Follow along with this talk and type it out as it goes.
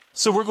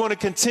So we're going to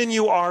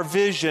continue our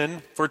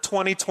vision for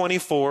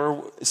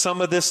 2024. Some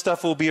of this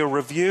stuff will be a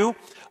review,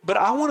 but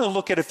I want to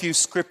look at a few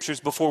scriptures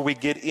before we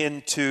get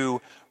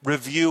into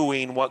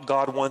reviewing what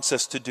God wants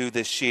us to do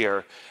this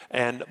year.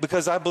 And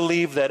because I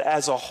believe that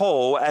as a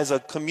whole, as a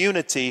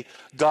community,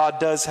 God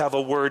does have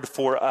a word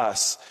for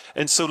us.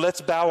 And so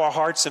let's bow our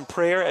hearts in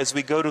prayer as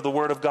we go to the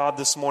word of God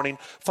this morning.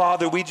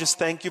 Father, we just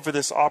thank you for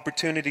this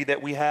opportunity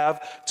that we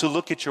have to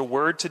look at your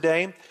word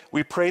today.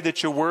 We pray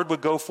that your word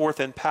would go forth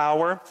in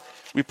power.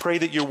 We pray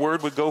that your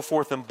word would go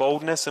forth in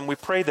boldness. And we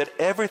pray that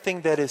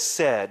everything that is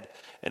said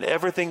and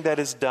everything that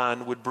is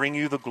done would bring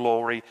you the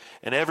glory.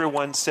 And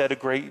everyone said a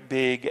great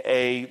big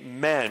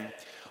amen.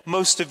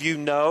 Most of you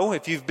know,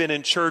 if you've been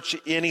in church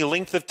any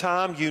length of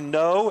time, you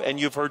know and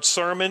you've heard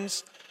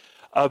sermons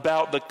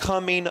about the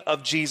coming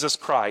of Jesus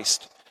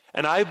Christ.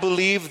 And I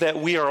believe that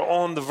we are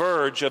on the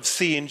verge of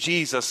seeing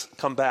Jesus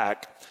come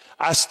back.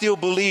 I still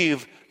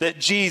believe that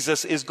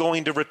Jesus is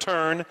going to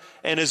return,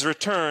 and his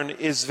return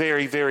is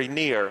very, very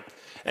near.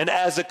 And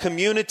as a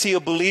community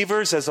of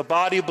believers, as a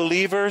body of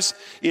believers,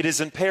 it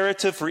is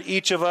imperative for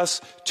each of us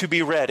to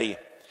be ready.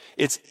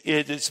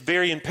 It's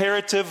very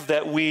imperative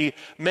that we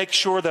make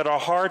sure that our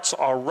hearts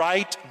are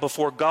right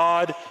before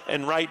God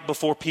and right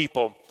before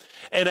people.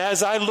 And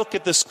as I look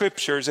at the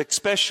scriptures,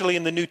 especially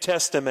in the New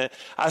Testament,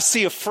 I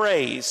see a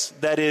phrase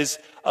that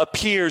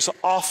appears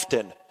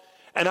often.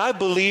 And I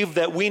believe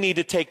that we need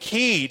to take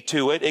heed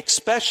to it,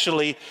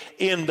 especially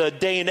in the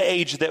day and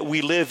age that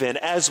we live in.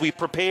 As we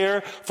prepare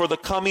for the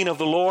coming of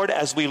the Lord,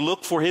 as we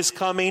look for his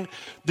coming,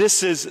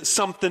 this is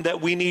something that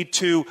we need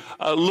to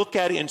look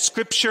at in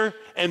Scripture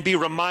and be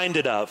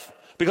reminded of.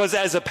 Because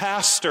as a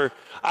pastor,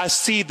 I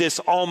see this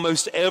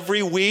almost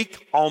every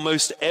week,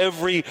 almost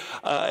every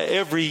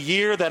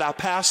year that I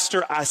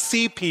pastor. I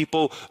see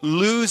people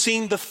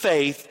losing the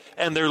faith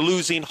and they're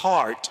losing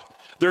heart.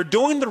 They're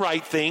doing the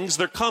right things,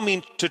 they're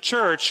coming to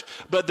church,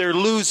 but they're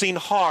losing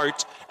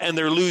heart and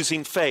they're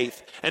losing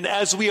faith. And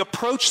as we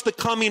approach the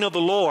coming of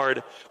the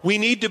Lord, we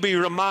need to be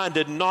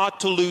reminded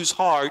not to lose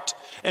heart,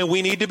 and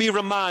we need to be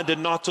reminded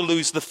not to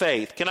lose the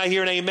faith. Can I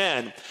hear an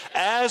amen?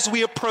 As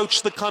we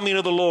approach the coming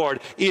of the Lord,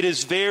 it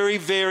is very,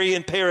 very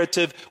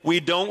imperative we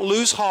don't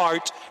lose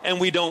heart and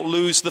we don't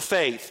lose the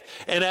faith.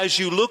 And as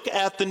you look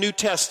at the New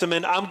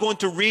Testament, I'm going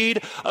to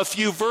read a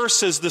few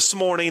verses this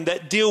morning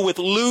that deal with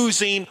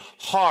losing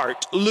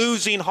heart.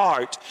 Losing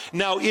heart.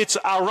 Now, it's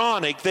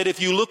ironic that if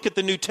you look at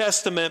the New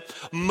Testament,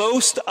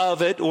 most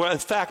of it, or in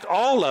fact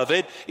all of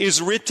it, is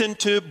written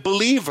to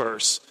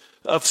believers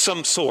of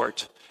some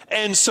sort.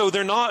 And so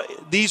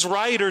these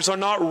writers are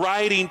not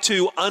writing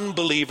to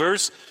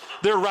unbelievers.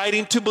 They're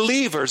writing to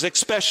believers,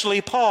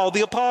 especially Paul,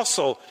 the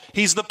apostle.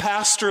 He's the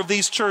pastor of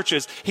these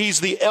churches.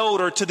 He's the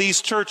elder to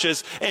these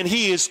churches, and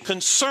he is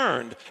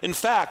concerned. In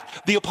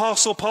fact, the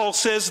apostle Paul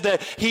says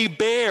that he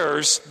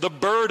bears the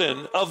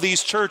burden of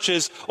these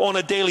churches on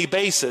a daily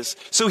basis.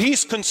 So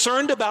he's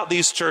concerned about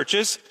these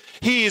churches.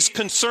 He is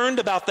concerned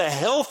about the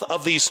health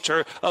of these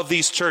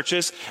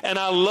churches. And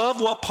I love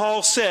what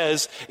Paul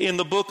says in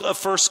the book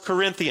of 1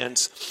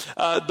 Corinthians.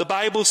 The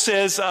Bible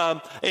says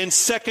in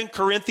 2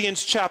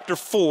 Corinthians chapter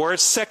 4,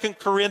 2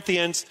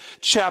 Corinthians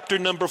chapter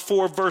number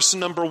 4, verse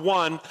number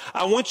 1.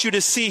 I want you to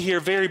see here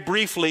very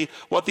briefly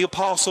what the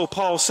apostle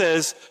Paul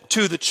says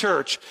to the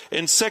church.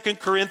 In 2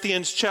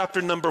 Corinthians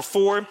chapter number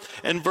 4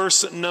 and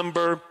verse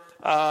number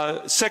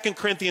 2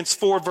 Corinthians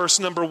 4, verse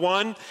number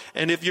 1.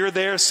 And if you're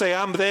there, say,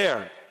 I'm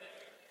there.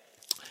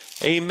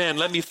 Amen.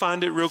 Let me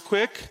find it real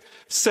quick.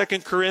 2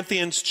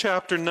 Corinthians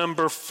chapter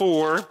number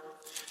 4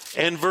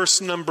 and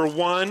verse number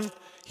 1.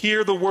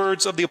 Hear the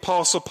words of the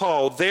apostle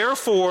Paul.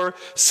 Therefore,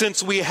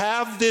 since we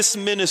have this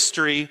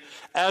ministry,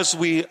 as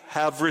we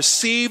have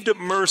received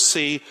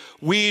mercy,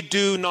 we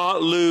do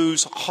not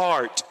lose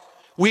heart.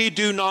 We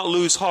do not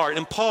lose heart.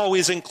 And Paul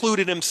is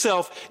included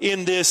himself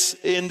in this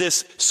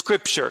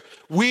scripture.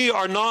 We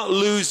are not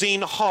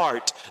losing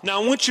heart.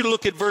 Now I want you to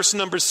look at verse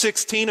number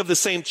 16 of the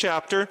same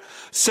chapter,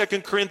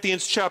 2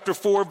 Corinthians chapter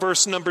 4,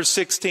 verse number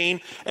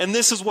 16. And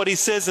this is what he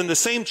says in the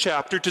same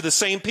chapter to the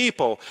same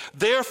people.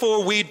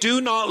 Therefore we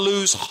do not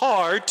lose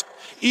heart,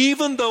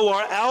 even though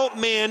our out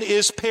man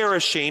is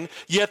perishing,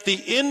 yet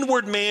the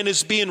inward man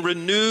is being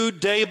renewed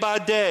day by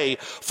day.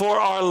 For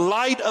our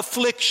light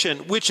affliction,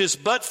 which is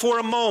but for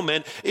a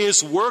moment,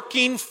 is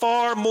working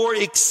far more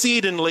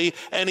exceedingly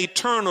and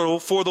eternal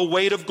for the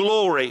weight of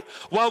glory.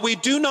 While we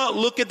do not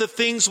look at the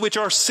things which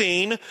are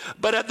seen,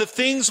 but at the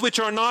things which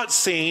are not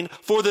seen,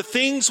 for the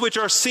things which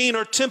are seen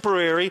are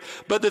temporary,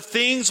 but the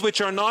things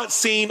which are not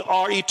seen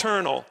are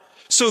eternal.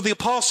 So the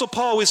apostle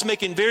Paul is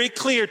making very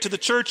clear to the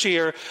church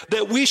here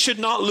that we should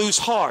not lose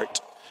heart.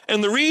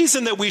 And the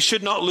reason that we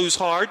should not lose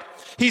heart,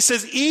 he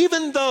says,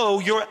 even though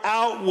your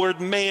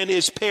outward man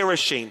is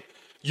perishing,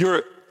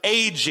 you're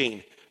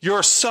aging,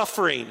 you're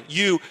suffering,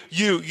 you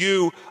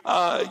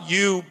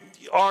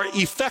are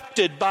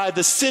affected by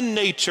the sin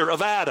nature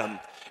of Adam.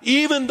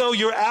 Even though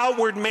your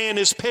outward man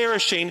is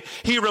perishing,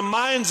 he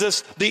reminds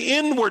us the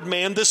inward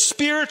man, the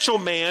spiritual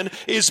man,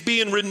 is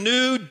being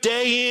renewed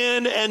day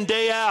in and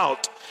day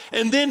out.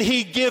 And then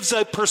he gives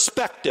a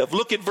perspective.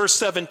 Look at verse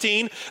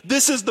 17.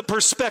 This is the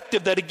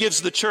perspective that he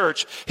gives the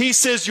church. He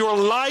says, your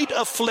light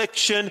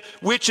affliction,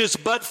 which is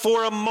but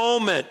for a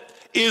moment,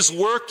 is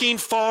working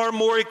far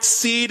more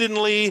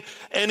exceedingly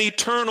an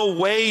eternal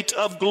weight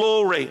of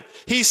glory.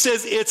 He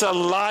says it's a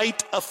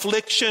light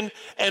affliction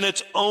and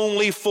it's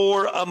only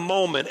for a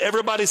moment.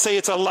 Everybody say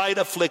it's a light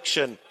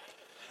affliction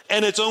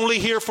and it's only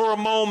here for a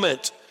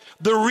moment.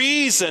 The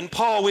reason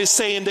Paul is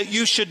saying that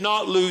you should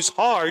not lose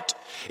heart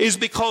is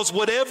because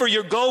whatever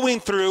you're going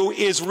through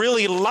is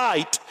really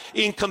light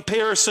in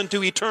comparison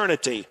to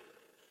eternity.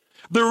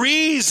 The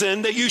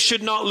reason that you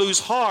should not lose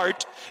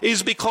heart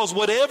is because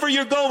whatever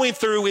you're going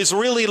through is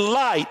really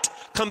light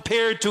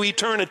compared to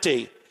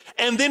eternity.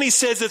 And then he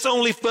says it's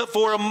only but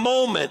for a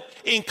moment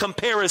in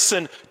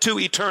comparison to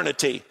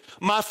eternity.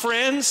 My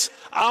friends,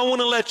 I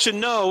want to let you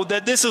know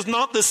that this is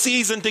not the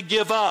season to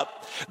give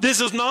up.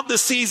 This is not the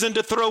season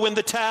to throw in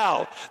the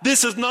towel.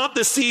 This is not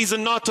the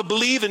season not to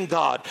believe in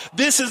God.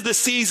 This is the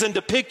season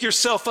to pick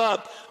yourself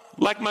up,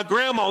 like my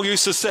grandma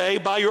used to say,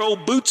 by your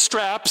old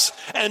bootstraps,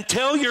 and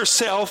tell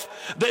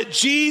yourself that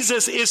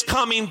Jesus is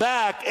coming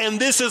back, and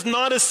this is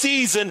not a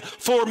season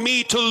for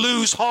me to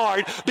lose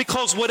heart,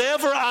 because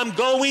whatever I'm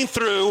going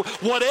through,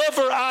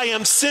 whatever I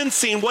am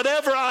sensing,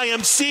 whatever I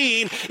am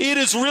seeing, it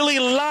is really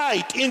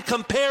light in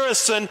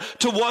comparison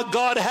to what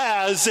God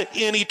has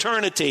in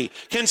eternity.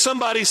 Can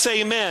somebody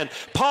say amen?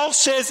 Paul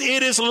says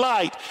it is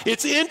light.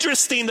 It's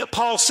interesting that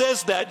Paul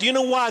says that. Do you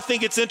know why I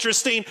think it's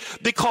interesting?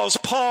 Because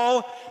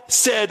Paul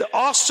said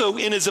also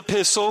in his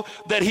epistle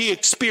that he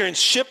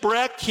experienced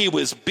shipwreck, he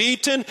was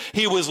beaten,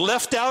 he was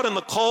left out in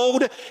the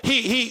cold.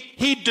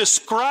 He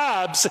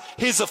describes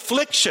his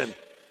affliction.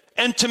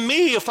 And to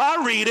me, if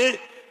I read it,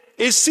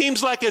 it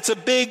seems like it's a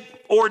big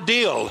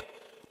ordeal.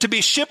 To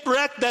be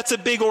shipwrecked, that's a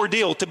big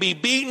ordeal. To be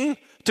beaten,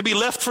 to be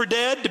left for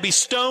dead, to be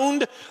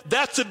stoned,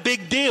 that's a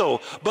big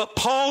deal. But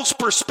Paul's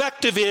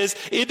perspective is,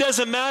 it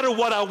doesn't matter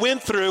what I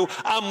went through,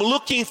 I'm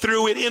looking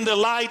through it in the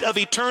light of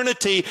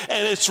eternity,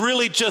 and it's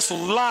really just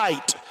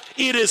light.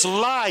 It is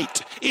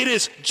light. It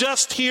is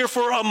just here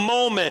for a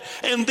moment.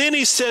 And then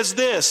he says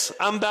this,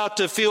 I'm about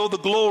to feel the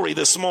glory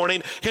this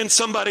morning. Can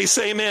somebody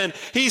say amen?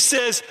 He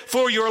says,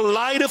 for your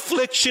light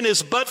affliction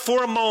is but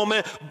for a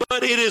moment,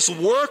 but it is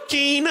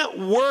working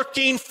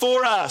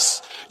for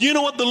us. You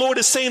know what the Lord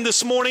is saying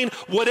this morning?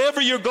 Whatever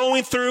you're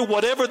going through,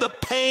 whatever the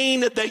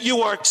pain that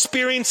you are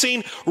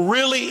experiencing,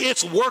 really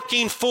it's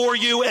working for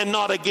you and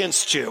not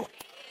against you.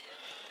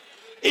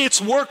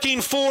 It's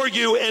working for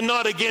you and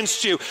not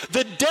against you.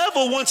 The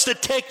devil wants to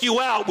take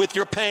you out with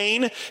your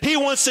pain. He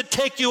wants to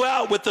take you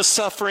out with the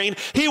suffering.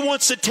 He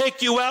wants to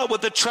take you out with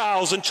the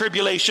trials and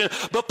tribulation.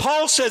 But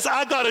Paul says,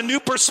 I got a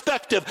new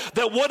perspective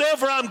that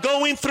whatever I'm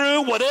going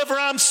through, whatever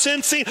I'm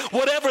sensing,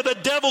 whatever the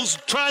devil's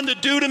trying to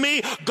do to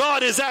me,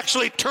 God is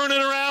actually turning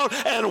around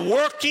and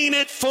working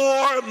it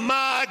for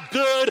my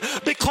good,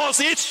 because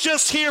it's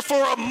just here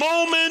for a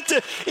moment.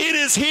 It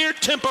is here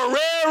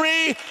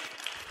temporary.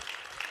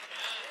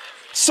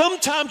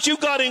 Sometimes you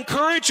got to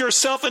encourage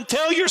yourself and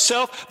tell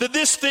yourself that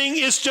this thing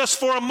is just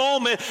for a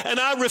moment, and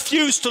I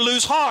refuse to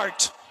lose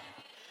heart.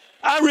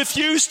 I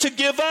refuse to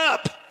give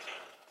up.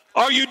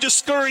 Are you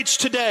discouraged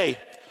today?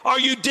 Are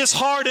you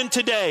disheartened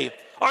today?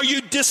 Are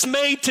you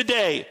dismayed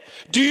today?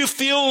 Do you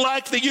feel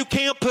like that you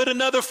can't put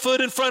another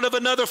foot in front of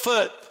another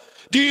foot?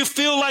 Do you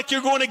feel like you're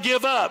going to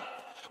give up?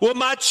 Well,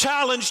 my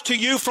challenge to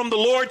you from the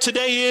Lord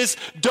today is,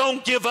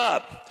 don't give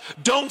up.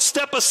 Don't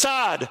step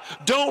aside.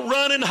 Don't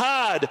run and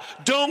hide.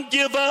 Don't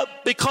give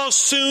up, because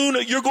soon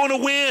you're going to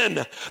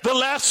win. The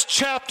last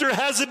chapter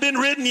hasn't been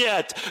written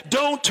yet.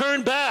 Don't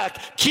turn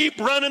back.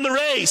 Keep running the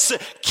race.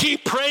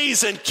 Keep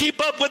praising.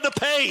 Keep up with the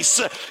pace.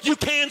 You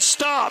can't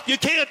stop. You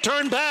can't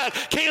turn back.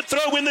 Can't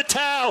throw in the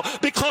towel,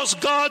 because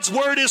God's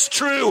word is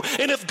true.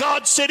 And if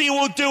God said he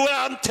will do it,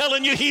 I'm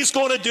telling you, he's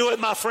going to do it,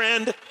 my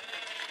friend.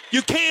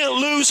 You can't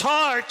lose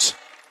heart.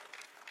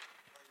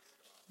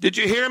 Did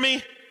you hear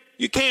me?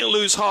 You can't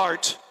lose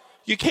heart.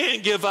 You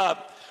can't give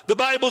up. The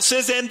Bible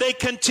says, and they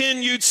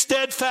continued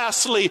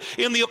steadfastly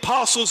in the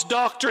apostles'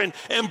 doctrine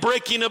and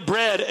breaking of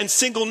bread and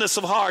singleness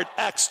of heart,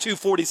 Acts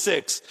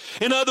 2:46.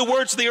 In other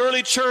words, the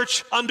early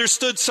church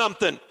understood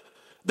something,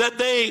 that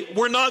they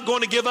were not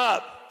going to give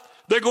up.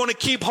 They're going to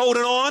keep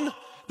holding on.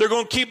 They're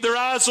going to keep their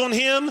eyes on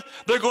him.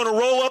 They're going to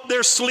roll up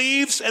their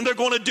sleeves, and they're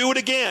going to do it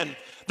again.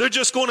 They're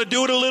just going to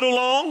do it a little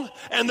long,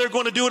 and they're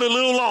going to do it a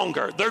little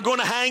longer. They're going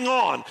to hang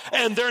on,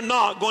 and they're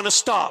not going to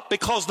stop,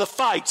 because the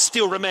fight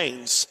still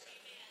remains.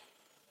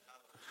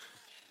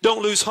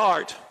 Don't lose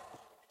heart.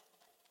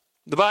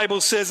 The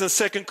Bible says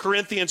in 2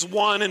 Corinthians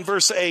 1 and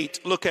verse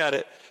 8, look at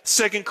it.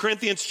 2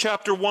 Corinthians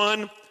chapter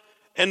 1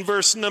 and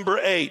verse number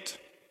 8.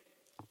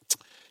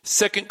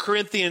 2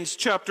 Corinthians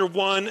chapter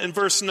 1 and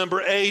verse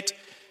number 8.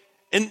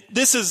 And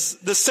this is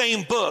the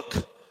same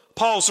book.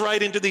 Paul's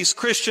writing to these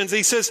Christians.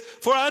 He says,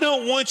 for I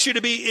don't want you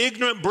to be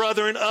ignorant,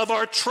 brethren, of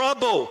our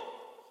trouble.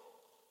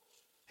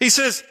 He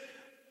says,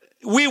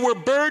 we were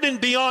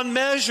burdened beyond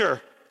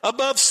measure,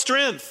 above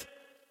strength,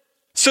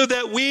 so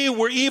that we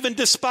were even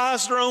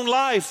despised our own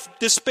life,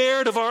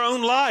 despaired of our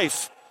own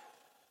life.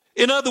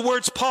 In other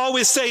words, Paul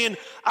is saying,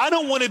 I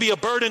don't want to be a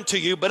burden to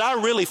you, but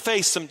I really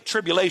face some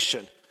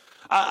tribulation.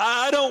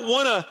 I don't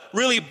want to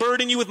really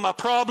burden you with my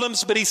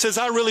problems, but he says,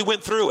 I really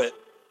went through it.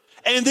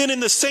 And then in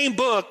the same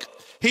book,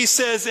 he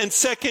says in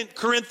 2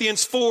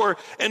 Corinthians 4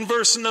 and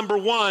verse number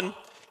 1,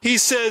 he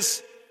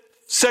says,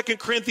 2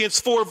 Corinthians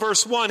 4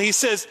 verse 1, he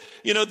says,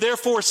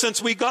 therefore, since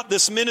we got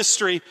this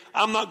ministry,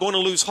 I'm not going to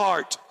lose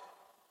heart.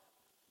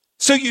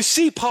 So you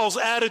see Paul's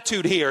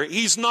attitude here.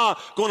 He's not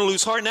going to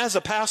lose heart. And as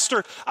a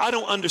pastor, I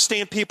don't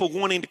understand people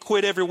wanting to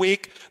quit every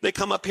week. They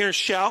come up here and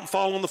shout and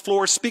fall on the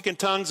floor, speak in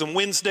tongues, and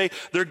Wednesday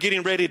they're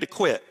getting ready to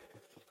quit.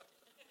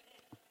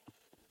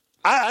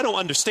 I don't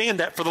understand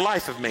that for the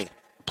life of me.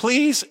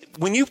 Please,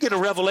 when you get a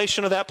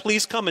revelation of that,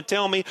 please come and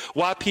tell me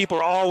why people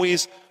are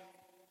always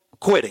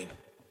quitting.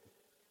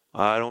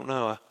 I don't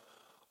know.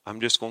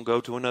 I'm just going to go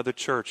to another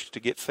church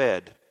to get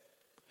fed.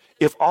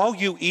 If all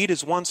you eat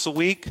is once a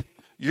week,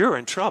 you're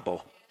in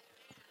trouble.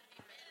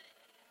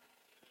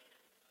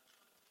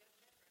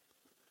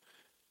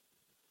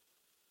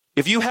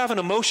 If you have an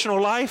emotional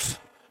life,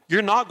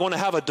 you're not going to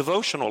have a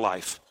devotional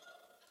life.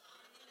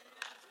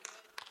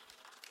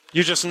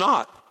 You're just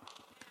not.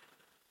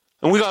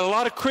 And we got a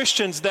lot of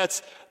Christians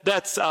that's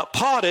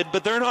potted,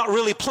 but they're not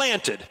really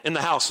planted in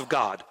the house of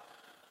God.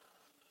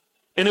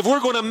 And if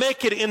we're going to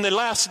make it in the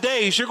last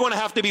days, you're going to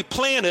have to be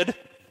planted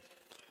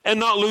and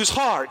not lose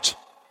heart.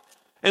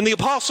 And the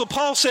Apostle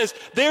Paul says,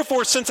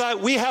 therefore, since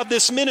we have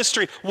this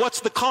ministry,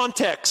 what's the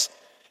context?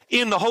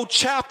 In the whole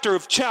chapter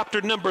of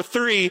chapter number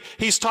 3,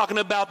 he's talking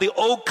about the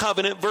old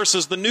covenant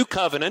versus the new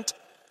covenant.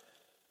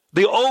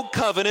 The old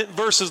covenant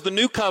versus the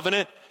new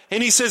covenant.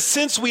 And he says,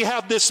 since we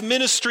have this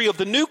ministry of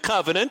the new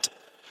covenant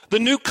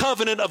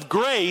of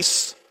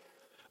grace,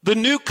 the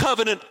new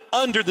covenant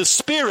under the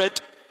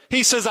Spirit,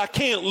 he says, I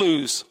can't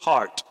lose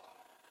heart.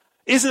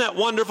 Isn't that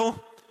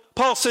wonderful?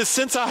 Paul says,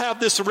 since I have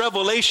this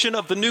revelation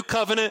of the new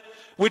covenant,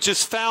 which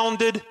is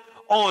founded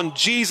on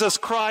Jesus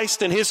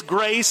Christ and his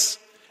grace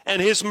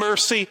and his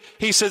mercy,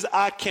 he says,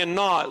 I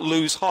cannot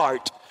lose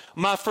heart.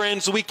 My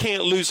friends, we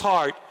can't lose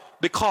heart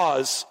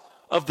because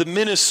of the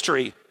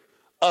ministry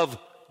of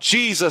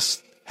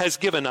Jesus has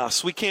given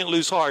us. We can't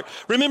lose heart.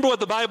 Remember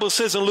what the Bible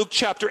says in Luke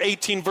chapter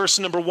 18, verse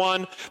number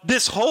 1.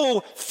 This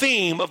whole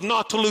theme of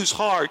not to lose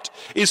heart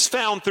is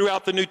found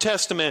throughout the New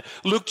Testament.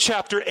 Luke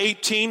chapter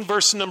 18,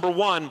 verse number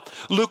 1.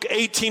 Luke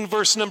 18,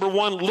 verse number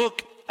 1.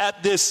 Look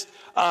at this.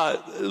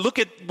 Look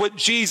at what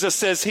Jesus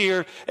says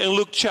here in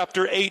Luke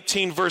chapter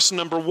 18, verse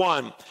number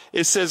 1.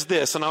 It says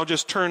this, and I'll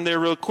just turn there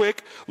real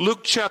quick.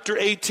 Luke chapter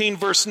 18,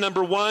 verse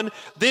number 1.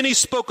 Then he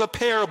spoke a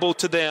parable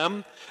to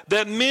them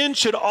that men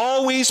should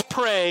always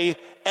pray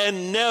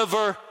and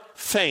never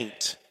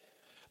faint.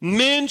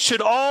 Men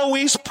should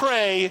always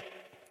pray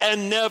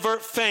and never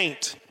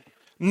faint.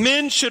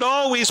 Men should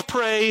always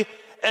pray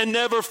and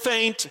never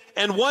faint.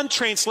 And one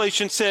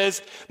translation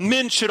says,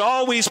 men should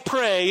always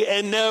pray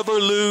and never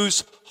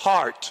lose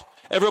heart.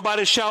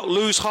 Everybody shout,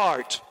 lose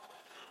heart.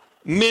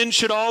 Men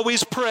should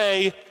always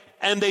pray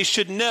and they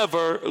should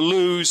never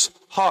lose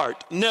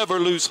heart. Never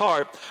lose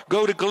heart.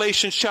 Go to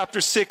Galatians chapter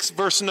 6,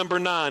 verse number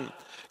 9.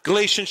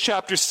 Galatians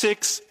chapter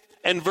 6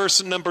 and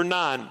verse number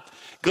 9.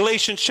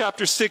 Galatians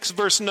chapter 6,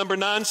 verse number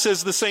 9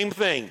 says the same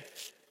thing.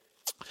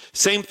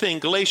 Same thing.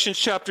 Galatians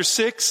chapter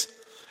 6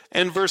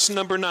 and verse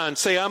number 9.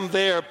 Say, I'm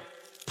there,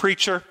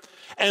 preacher.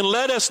 And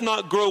let us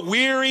not grow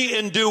weary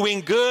in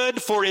doing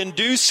good, for in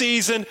due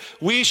season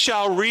we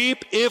shall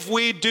reap if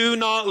we do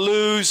not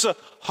lose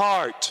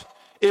heart.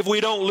 If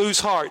we don't lose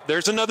heart.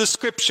 There's another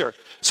scripture.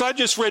 So I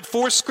just read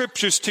 4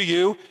 scriptures to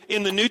you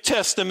in the New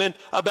Testament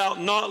about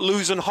not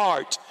losing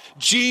heart.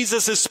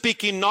 Jesus is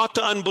speaking not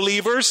to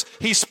unbelievers.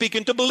 He's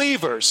speaking to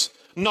believers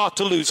not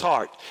to lose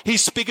heart.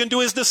 He's speaking to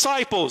his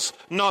disciples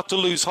not to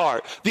lose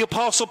heart. The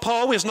Apostle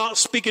Paul is not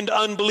speaking to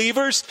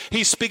unbelievers.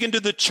 He's speaking to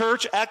the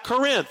church at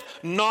Corinth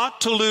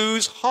not to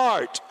lose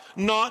heart.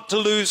 Not to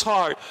lose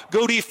heart.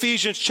 Go to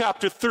Ephesians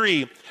chapter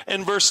 3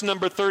 and verse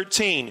number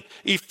 13.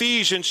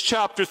 Ephesians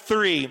chapter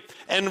 3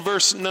 and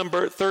verse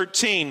number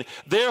 13.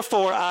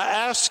 Therefore I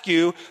ask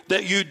you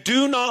that you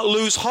do not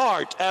lose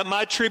heart at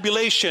my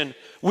tribulation,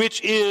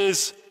 which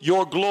is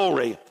your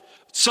glory.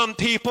 Some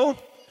people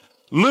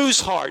lose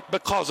heart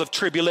because of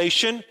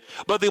tribulation,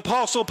 but the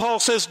Apostle Paul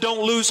says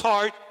don't lose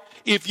heart.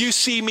 If you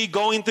see me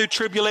going through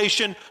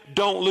tribulation,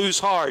 don't lose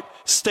heart.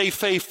 Stay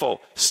faithful.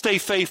 Stay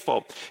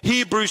faithful.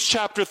 Hebrews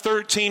chapter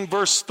 13,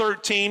 verse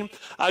 13,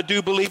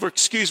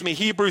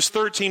 Hebrews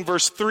 13,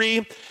 verse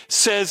 3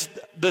 says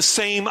the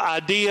same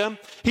idea.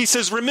 He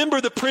says,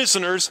 remember the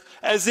prisoners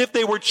as if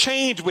they were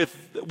chained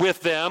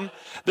with them,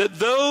 that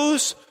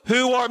those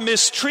who are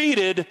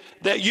mistreated,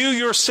 that you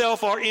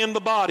yourself are in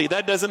the body.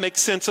 That doesn't make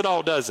sense at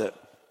all, does it?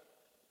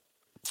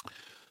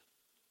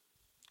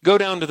 Go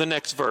down to the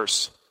next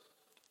verse.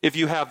 If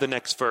you have the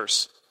next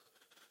verse,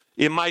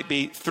 it might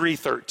be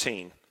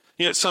 3:13.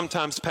 You know,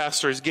 sometimes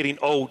pastor is getting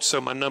old, so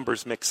my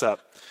numbers mix up.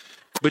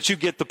 But you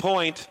get the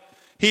point.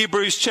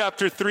 Hebrews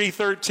chapter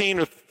 3:13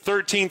 or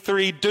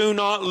 13:3, do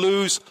not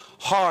lose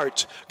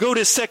heart. Go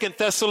to 2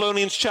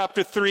 Thessalonians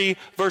chapter 3,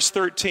 verse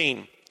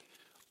 13.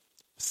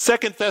 2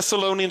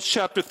 Thessalonians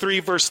chapter 3,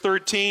 verse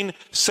 13,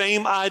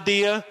 same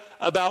idea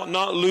about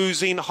not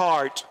losing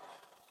heart.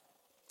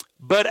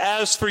 But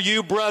as for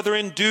you,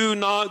 brethren, do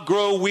not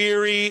grow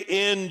weary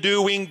in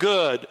doing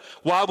good.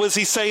 Why was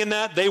he saying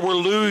that? They were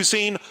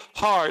losing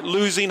heart,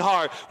 losing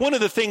heart. One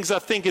of the things I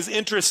think is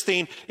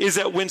interesting is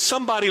that when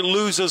somebody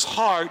loses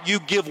heart, you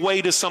give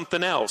way to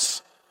something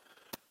else.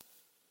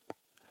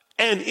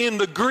 And in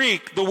the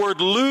Greek, the word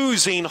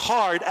losing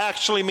heart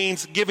actually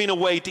means giving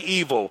away to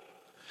evil.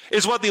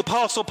 Is what the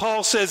Apostle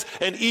Paul says,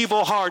 an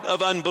evil heart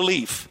of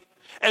unbelief.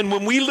 And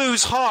when we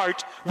lose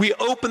heart, we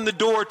open the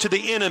door to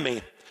the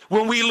enemy.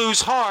 When we lose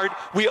heart,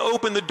 we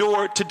open the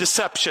door to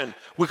deception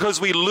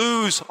because we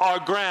lose our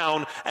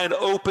ground and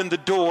open the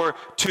door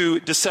to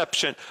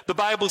deception. The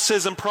Bible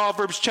says in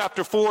Proverbs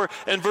chapter 4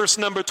 and verse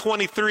number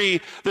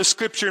 23, the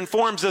scripture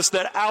informs us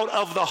that out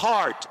of the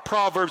heart,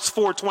 Proverbs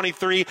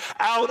 4:23,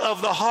 out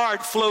of the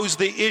heart flows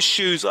the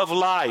issues of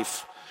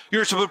life.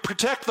 You're to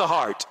protect the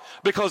heart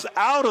because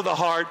out of the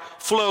heart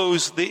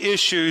flows the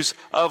issues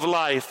of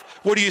life.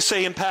 What are you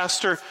saying,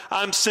 Pastor?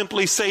 I'm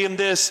simply saying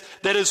this,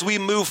 that as we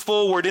move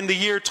forward in the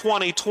year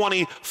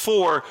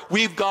 2024,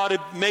 we've got to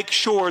make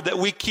sure that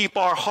we keep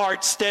our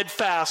heart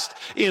steadfast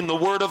in the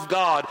Word of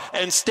God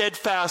and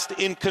steadfast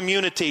in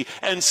community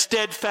and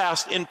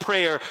steadfast in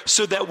prayer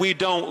so that we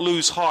don't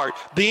lose heart.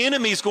 The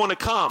enemy's going to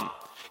come.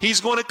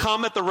 He's going to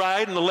come at the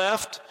right and the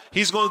left.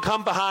 He's going to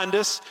come behind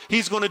us.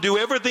 He's going to do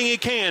everything he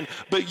can.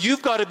 But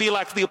you've got to be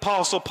like the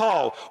Apostle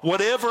Paul.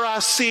 Whatever I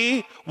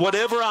see,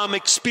 whatever I'm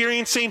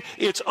experiencing,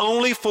 it's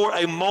only for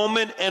a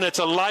moment and it's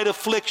a light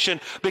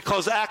affliction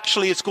because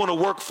actually it's going to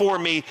work for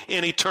me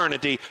in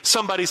eternity.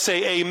 Somebody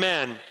say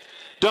amen.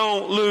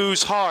 Don't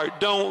lose heart.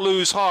 Don't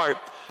lose heart.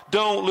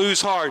 Don't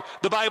lose heart.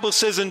 The Bible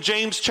says in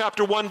James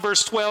chapter 1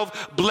 verse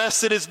 12,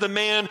 blessed is the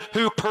man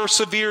who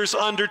perseveres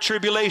under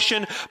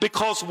tribulation,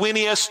 because when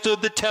he has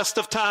stood the test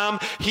of time,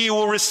 he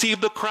will receive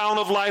the crown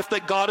of life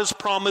that God has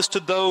promised to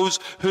those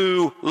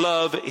who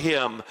love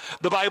him.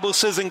 The Bible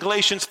says in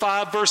Galatians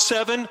 5 verse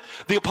 7,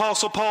 the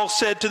Apostle Paul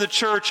said to the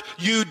church,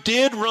 you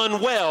did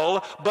run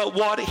well, but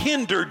what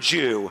hindered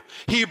you?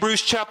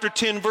 Hebrews chapter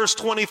 10 verse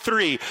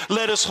 23,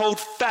 let us hold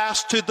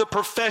fast to the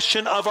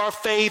profession of our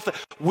faith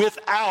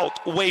without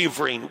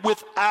wavering,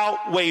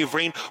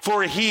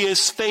 for he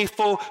is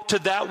faithful to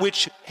that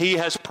which he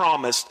has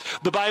promised.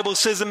 The Bible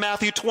says in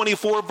Matthew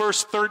 24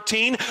 verse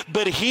 13,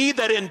 but he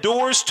that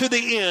endures to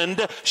the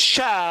end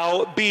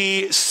shall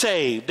be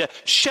saved.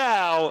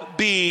 Shall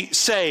be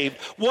saved.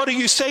 What are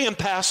you saying,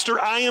 Pastor?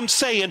 I am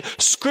saying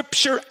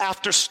scripture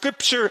after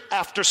scripture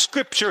after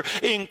scripture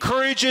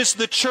encourages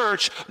the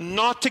church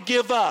not to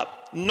give up,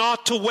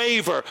 not to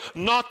waver,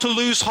 not to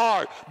lose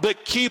heart,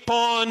 but keep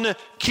on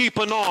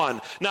keeping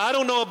on. Now, I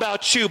don't know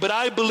about you, but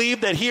I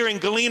believe that here in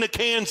Galena,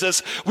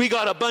 Kansas, we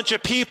got a bunch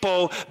of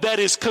people that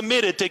is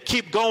committed to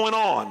keep going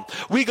on.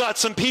 We got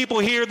some people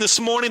here this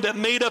morning that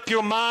made up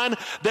your mind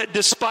that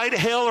despite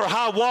hell or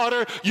high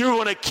water, you're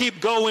going to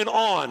keep going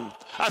on.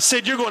 I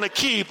said, you're going to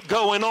keep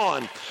going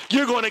on.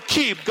 You're going to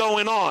keep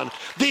going on.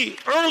 The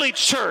early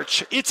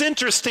church, it's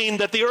interesting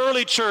that the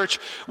early church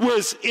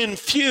was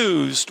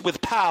infused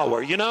with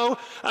power, you know?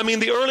 I mean,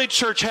 the early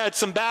church had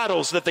some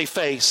battles that they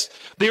faced.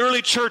 The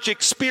early church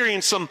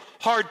experienced some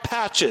hard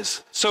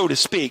patches, so to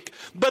speak.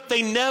 But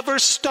they never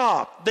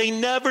stopped. They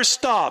never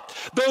stopped.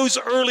 Those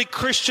early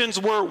Christians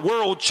were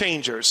world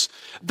changers.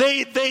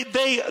 They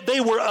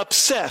were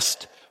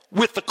obsessed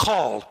with the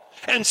call.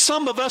 And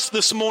some of us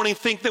this morning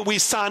think that we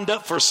signed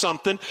up for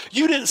something.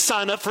 You didn't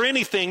sign up for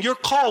anything. You're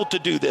called to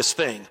do this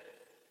thing.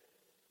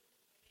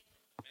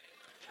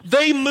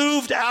 They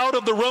moved out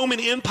of the Roman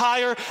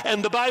Empire,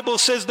 and the Bible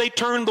says they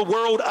turned the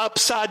world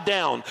upside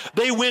down.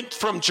 They went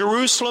from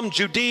Jerusalem,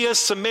 Judea,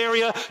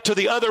 Samaria, to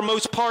the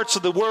othermost parts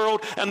of the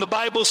world, and the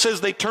Bible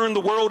says they turned the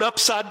world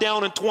upside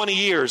down in 20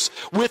 years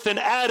with an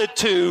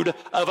attitude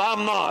of,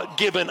 I'm not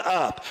giving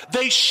up.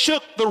 They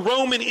shook the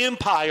Roman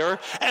Empire,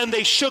 and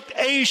they shook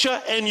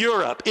Asia and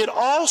Europe. It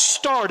all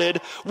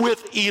started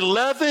with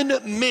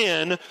 11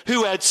 men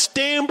who had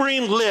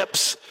stammering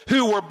lips,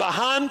 who were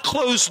behind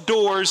closed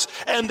doors,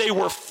 and they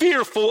were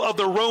fearful of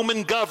the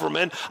Roman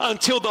government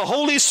until the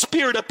Holy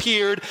Spirit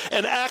appeared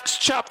in Acts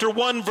chapter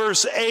 1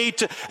 verse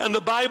 8, and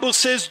the Bible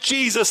says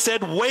Jesus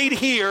said, wait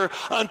here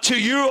until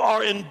you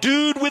are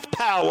endued with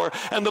power.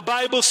 And the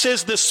Bible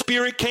says the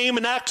Spirit came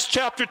in Acts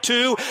chapter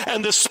 2,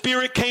 and the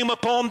Spirit came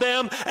upon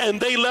them, and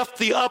they left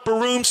the upper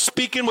room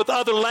speaking with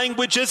other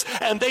languages,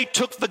 and they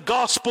took the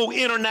gospel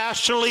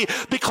internationally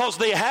because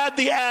they had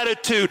the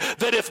attitude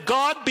that if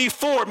God be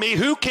for me,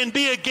 who can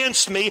be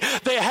against me?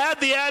 They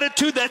had the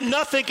attitude that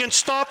nothing can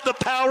stop the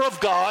power of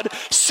God.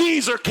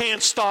 Caesar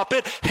can't stop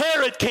it.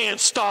 Herod can't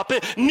stop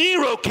it.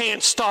 Nero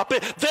can't stop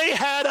it. They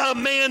had a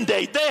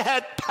mandate. They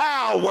had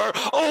power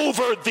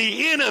over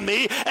the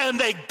enemy, and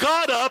they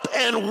got up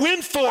and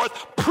went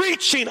forth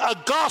preaching a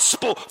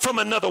gospel from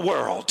another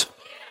world.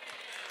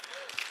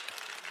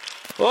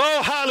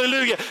 Oh,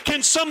 hallelujah.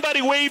 Can somebody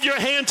wave your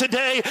hand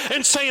today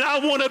and say, I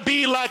want to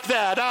be like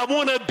that. I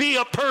want to be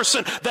a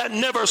person that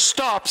never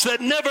stops,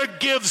 that never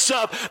gives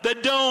up,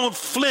 that don't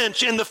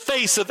flinch in the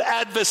face of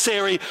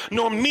adversary,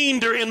 nor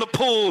meander in the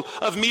pool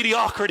of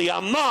mediocrity.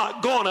 I'm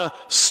not going to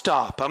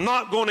stop. I'm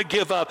not going to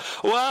give up.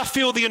 Well, I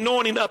feel the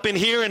anointing up in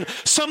here, and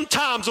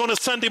sometimes on a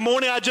Sunday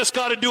morning, I just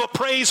got to do a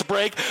praise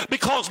break,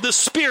 because the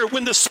Spirit,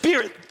 when the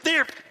Spirit,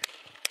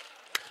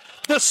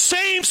 the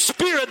same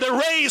Spirit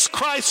that raised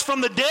Christ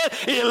from the dead,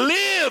 it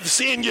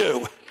lives in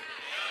you.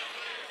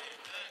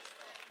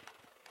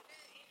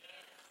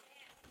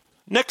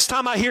 Next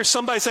time I hear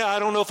somebody say, I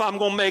don't know if I'm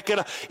going to make it,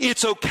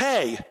 it's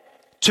okay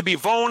to be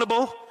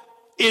vulnerable.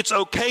 It's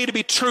okay to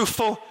be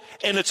truthful.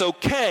 And it's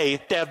okay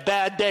to have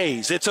bad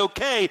days. It's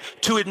okay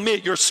to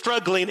admit you're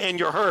struggling and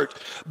you're hurt.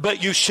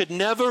 But you should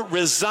never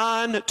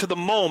resign to the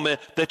moment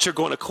that you're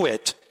going to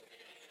quit.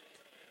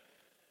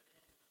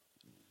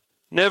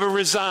 Never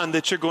resign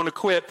that you're going to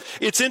quit.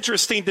 It's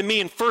interesting to me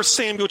in 1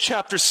 Samuel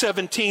chapter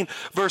 17,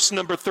 verse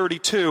number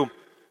 32.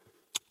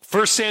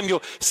 1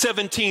 Samuel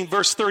 17,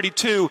 verse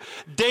 32,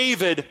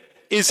 David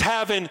is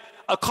having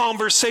a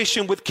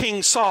conversation with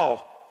King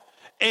Saul.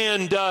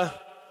 And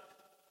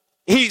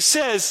he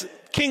says,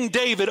 King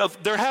David,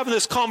 they're having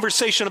this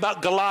conversation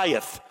about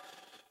Goliath.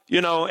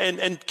 You know,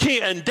 and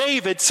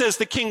David says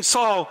to King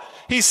Saul,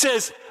 he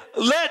says,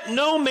 let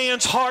no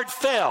man's heart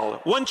fail.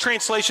 One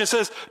translation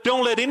says,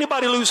 don't let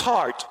anybody lose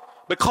heart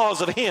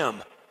because of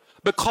him,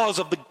 because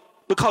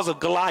of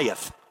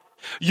Goliath.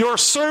 Your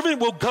servant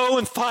will go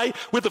and fight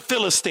with the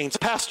Philistines.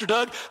 Pastor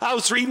Doug, I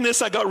was reading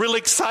this, I got really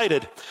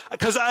excited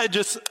because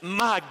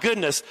my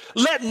goodness,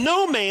 let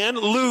no man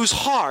lose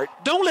heart.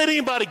 Don't let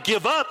anybody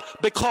give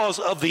up because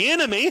of the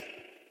enemy.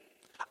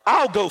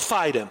 I'll go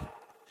fight him.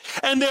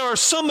 And there are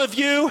some of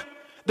you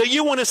that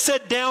you want to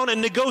sit down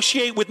and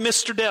negotiate with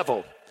Mr.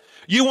 Devil.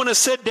 You want to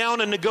sit down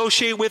and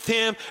negotiate with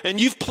him, and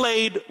you've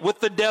played with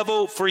the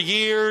devil for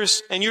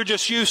years, and you're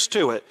just used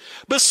to it.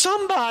 But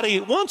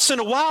somebody once in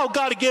a while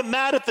got to get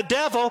mad at the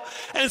devil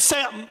and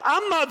say,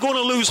 I'm not going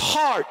to lose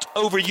heart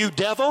over you,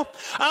 devil.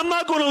 I'm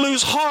not going to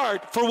lose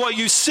heart for what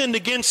you sinned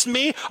against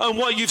me and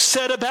what you've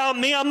said about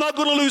me. I'm not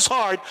going to lose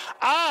heart.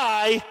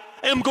 I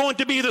am going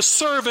to be the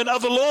servant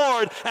of the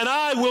Lord, and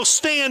I will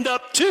stand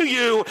up to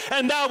you,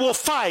 and I will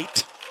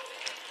fight.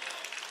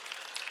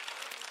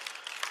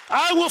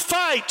 I will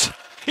fight.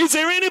 Is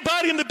there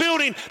anybody in the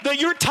building that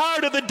you're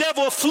tired of the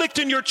devil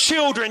afflicting your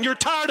children? You're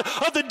tired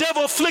of the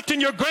devil afflicting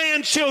your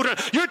grandchildren?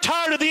 You're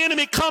tired of the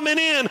enemy coming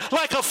in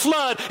like a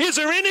flood? Is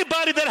there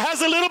anybody that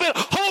has a little bit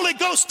of Holy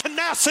Ghost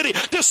tenacity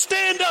to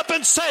stand up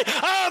and say,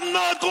 I'm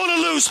not going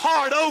to lose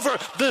heart over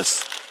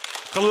this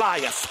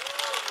Goliath?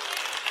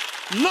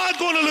 I'm not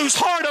going to lose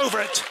heart over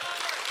it.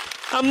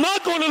 I'm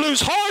not going to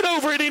lose heart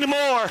over it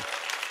anymore.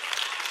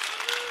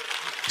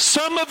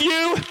 Some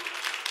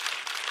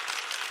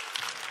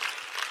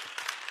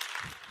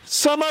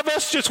of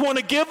us just want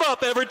to give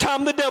up every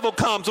time the devil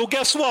comes. Well,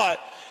 guess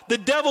what? The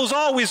devil's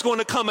always going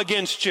to come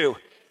against you.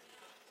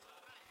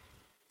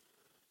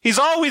 He's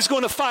always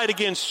going to fight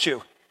against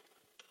you.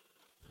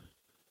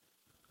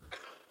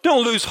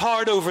 Don't lose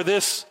heart over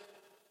this.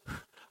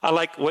 I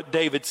like what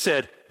David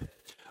said,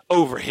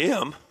 over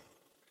him.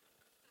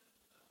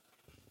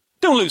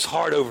 Don't lose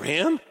heart over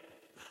him.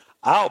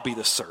 I'll be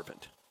the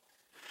servant.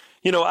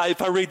 You know,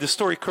 if I read the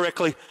story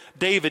correctly,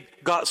 David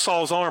got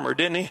Saul's armor,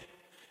 didn't he?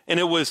 And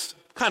it was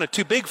kind of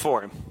too big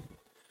for him.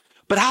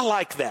 But I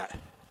like that.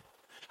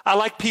 I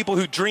like people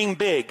who dream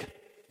big.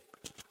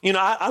 You know,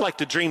 I like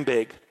to dream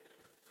big.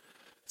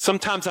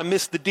 Sometimes I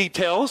miss the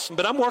details,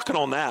 but I'm working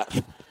on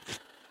that.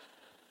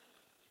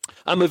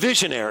 I'm a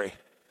visionary.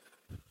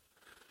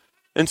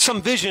 And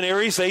some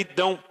visionaries, they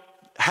don't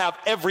have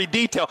every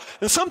detail.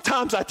 And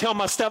sometimes I tell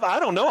my staff, I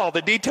don't know all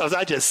the details,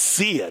 I just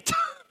see it.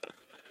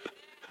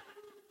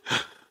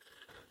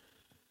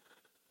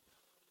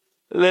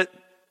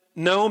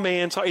 No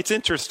man's heart. It's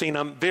interesting.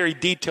 I'm very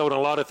detailed in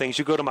a lot of things.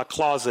 You go to my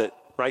closet,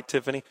 right,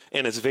 Tiffany?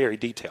 And it's very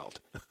detailed.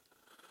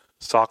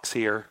 Socks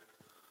here,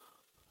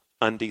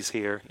 undies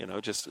here, you know,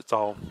 just it's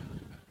all.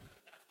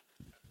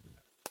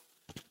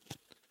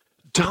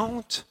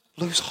 Don't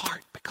lose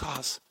heart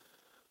because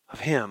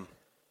of him.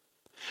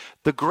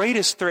 The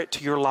greatest threat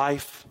to your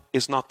life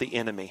is not the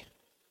enemy.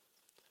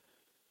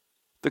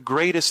 The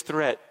greatest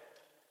threat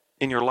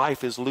in your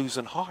life is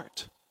losing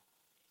heart.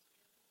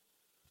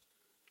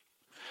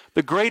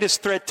 The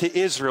greatest threat to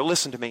Israel,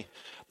 listen to me,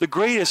 the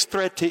greatest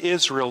threat to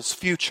Israel's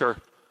future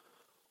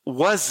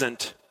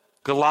wasn't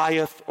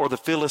Goliath or the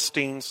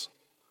Philistines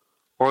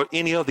or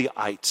any of the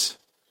ites.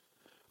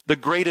 The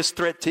greatest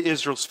threat to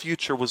Israel's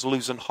future was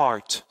losing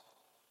heart.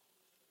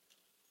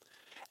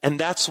 And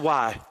that's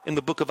why in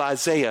the book of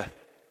Isaiah,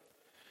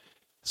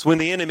 it's when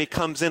the enemy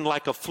comes in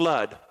like a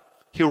flood,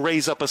 he'll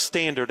raise up a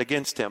standard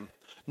against him.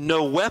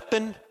 No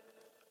weapon,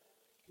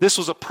 this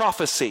was a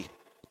prophecy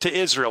to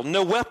Israel.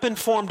 No weapon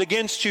formed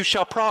against you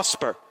shall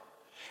prosper.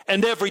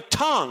 And every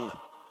tongue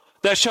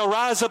that shall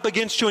rise up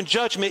against you in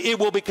judgment, it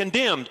will be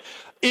condemned.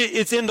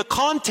 It's in the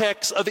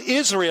context of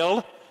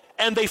Israel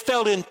and they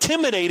felt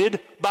intimidated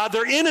by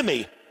their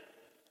enemy.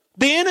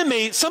 The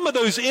enemy, some of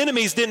those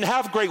enemies didn't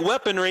have great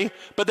weaponry,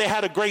 but they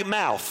had a great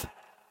mouth.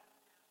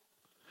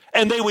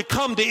 And they would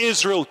come to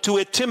Israel to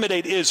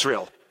intimidate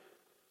Israel.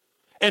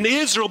 And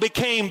Israel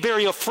became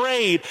very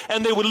afraid,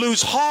 and they would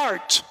lose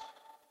heart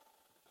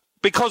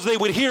because they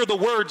would hear the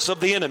words of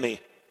the enemy.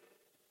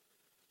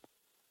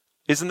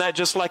 Isn't that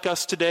just like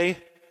us today?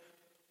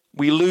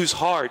 We lose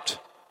heart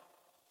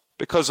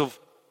because of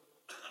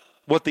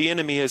what the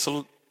enemy has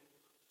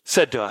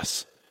said to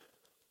us.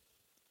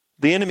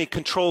 The enemy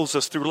controls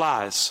us through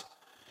lies.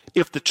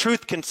 If the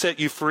truth can set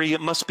you free,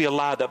 it must be a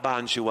lie that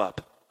binds you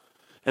up.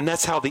 And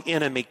that's how the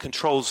enemy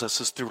controls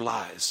us, is through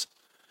lies.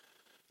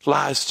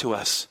 Lies to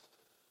us.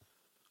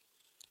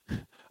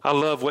 I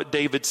love what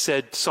David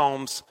said,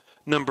 Psalms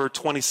number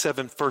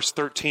 27, verse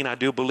 13, I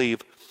do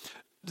believe.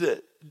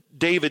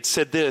 David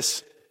said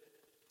this,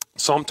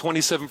 Psalm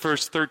 27,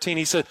 verse 13,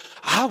 he said,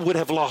 I would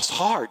have lost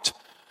heart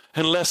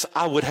unless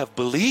I would have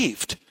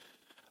believed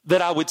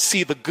that I would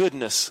see the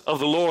goodness of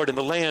the Lord in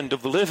the land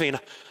of the living.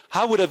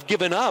 I would have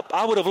given up.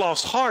 I would have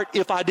lost heart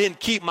if I didn't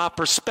keep my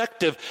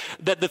perspective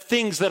that the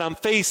things that I'm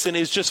facing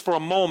is just for a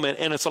moment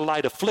and it's a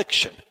light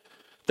affliction,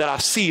 that I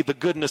see the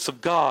goodness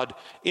of God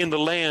in the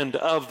land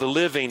of the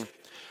living.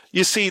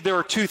 You see, there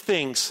are two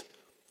things.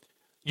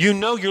 You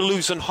know you're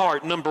losing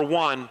heart, number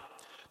one.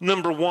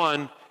 Number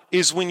one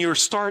is when you're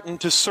starting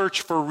to search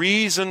for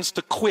reasons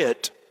to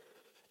quit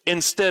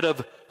instead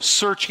of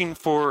searching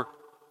for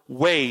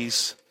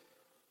ways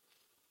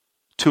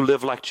to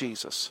live like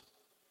Jesus.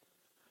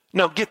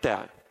 Now get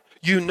that.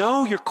 You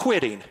know you're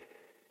quitting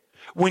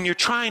when you're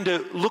trying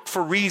to look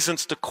for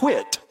reasons to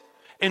quit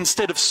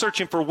instead of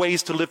searching for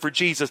ways to live for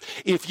Jesus.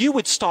 If you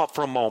would stop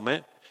for a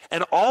moment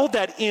and all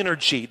that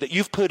energy that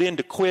you've put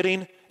into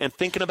quitting and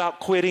thinking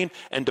about quitting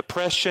and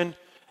depression,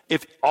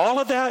 if all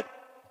of that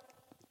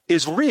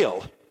is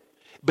real,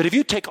 but if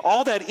you take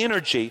all that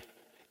energy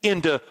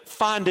into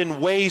finding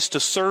ways to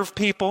serve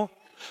people,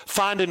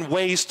 finding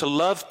ways to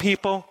love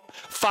people,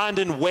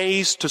 finding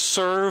ways to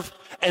serve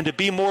and to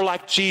be more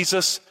like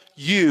Jesus,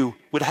 you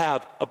would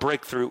have a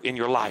breakthrough in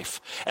your life.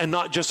 And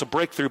not just a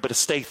breakthrough, but a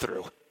stay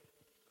through.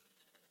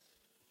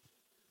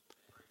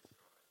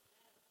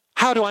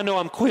 How do I know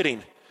I'm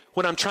quitting?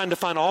 When I'm trying to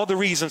find all the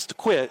reasons to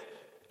quit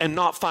and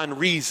not find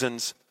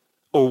reasons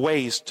or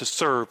ways to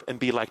serve and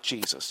be like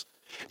Jesus.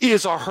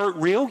 Is our hurt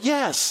real?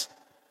 Yes.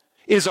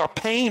 Is our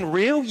pain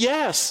real?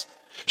 Yes.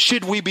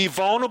 Should we be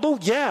vulnerable?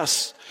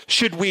 Yes.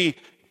 Should we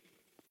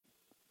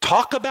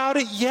talk about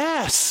it?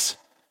 Yes.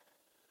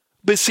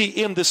 But see,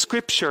 in the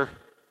scripture,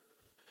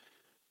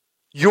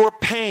 your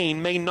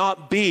pain may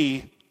not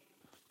be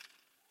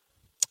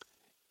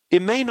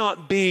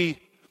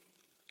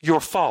your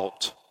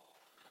fault,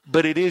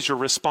 but it is your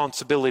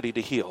responsibility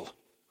to heal.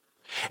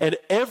 And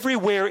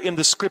everywhere in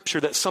the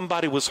scripture that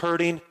somebody was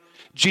hurting,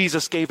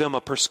 Jesus gave them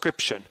a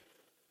prescription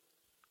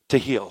to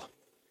heal.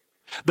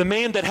 The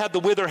man that had the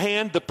withered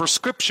hand, the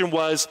prescription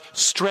was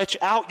stretch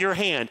out your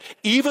hand.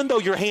 Even though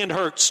your hand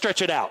hurt,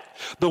 stretch it out.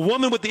 The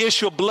woman with the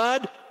issue of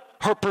blood,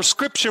 her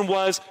prescription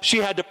was she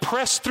had to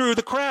press through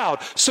the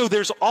crowd. So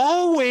there's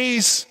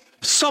always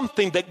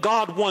something that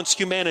God wants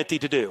humanity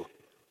to do.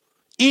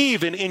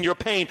 Even in your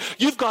pain,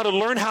 you've got to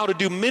learn how to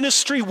do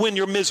ministry when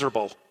you're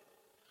miserable.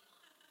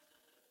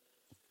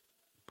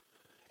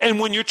 And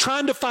when you're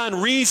trying to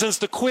find reasons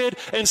to quit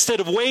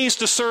instead of ways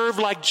to serve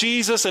like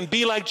Jesus and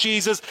be like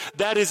Jesus,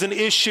 that is an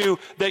issue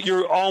that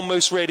you're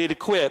almost ready to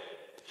quit.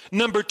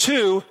 Number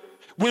two,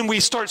 when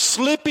we start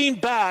slipping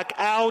back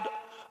out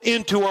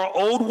into our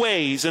old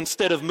ways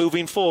instead of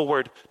moving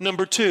forward.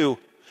 Number two,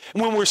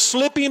 when we're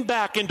slipping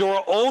back into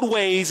our old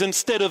ways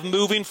instead of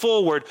moving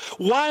forward.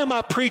 Why am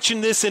I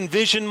preaching this in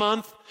Vision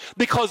Month?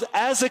 Because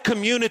as a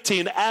community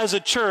and as a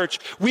church,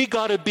 we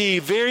got to be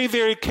very,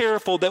 very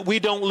careful that we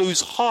don't lose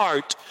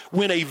heart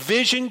when a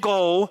vision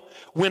goal,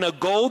 when a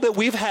goal that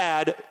we've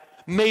had,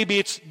 maybe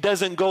it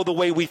doesn't go the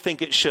way we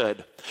think it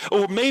should.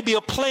 Or maybe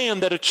a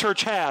plan that a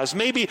church has,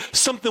 maybe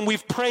something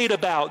we've prayed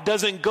about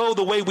doesn't go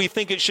the way we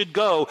think it should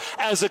go.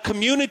 As a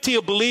community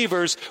of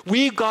believers,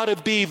 we've got to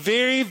be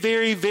very,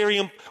 very,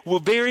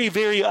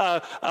 very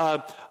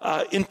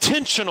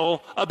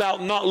intentional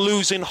about not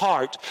losing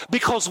heart,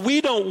 because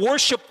we don't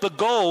worship the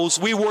goals,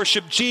 we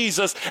worship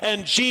Jesus,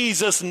 and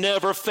Jesus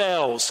never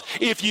fails.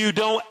 If you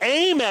don't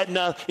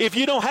if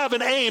you don't have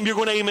an aim, you're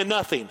going to aim at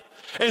nothing.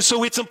 And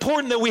so it's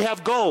important that we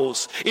have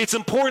goals. It's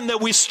important that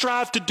we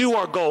strive to do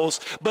our goals.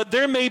 But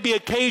there may be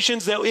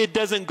occasions that it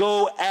doesn't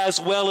go as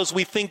well as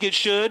we think it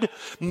should.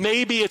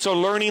 Maybe it's a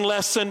learning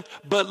lesson,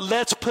 but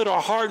let's put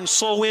our heart and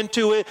soul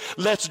into it.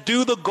 Let's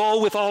do the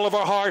goal with all of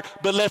our heart,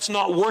 but let's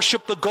not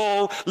worship the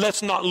goal.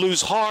 Let's not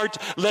lose heart.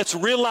 Let's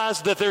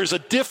realize that there's a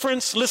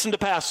difference. Listen to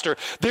Pastor.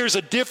 There's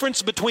a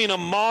difference between a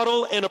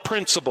model and a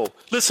principle.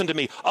 Listen to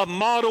me. A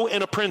model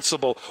and a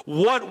principle.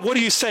 What are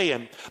you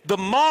saying? The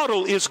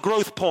model is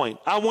growth point.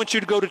 I want you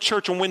to go to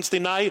church on Wednesday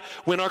night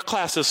when our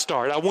classes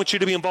start. I want you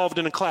to be involved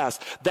in a class.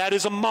 That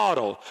is a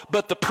model.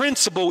 But the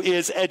principle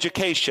is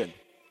education.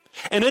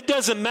 And it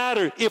doesn't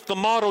matter if the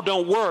model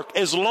don't work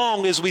as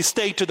long as we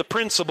stay to the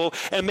principle,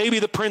 and maybe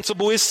the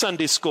principle is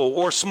Sunday school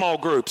or small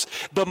groups.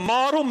 The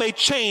model may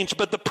change,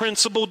 but the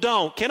principle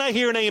don't. Can I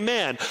hear an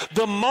amen?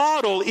 The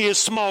model is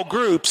small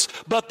groups,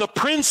 but the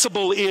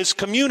principle is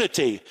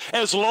community.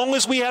 As long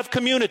as we have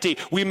community,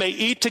 we may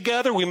eat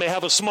together, we may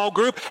have a small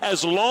group,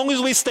 as long as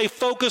we stay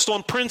focused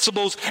on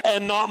principles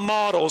and not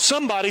models.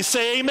 Somebody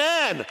say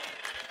amen.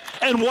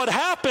 And what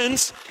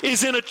happens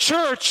is in a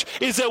church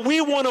is that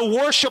we want to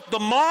worship the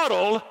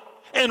model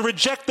and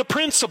reject the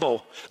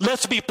principle.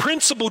 Let's be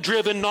principle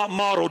driven, not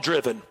model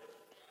driven.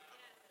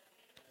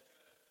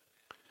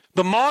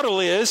 The model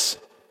is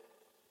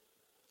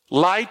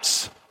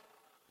lights,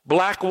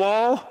 black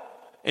wall,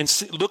 and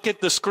look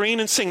at the screen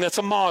and sing. That's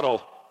a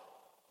model.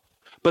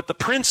 But the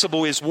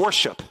principle is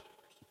worship.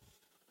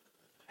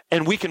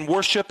 And we can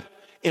worship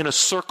in a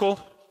circle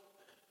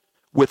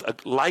with a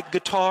light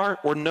guitar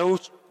or no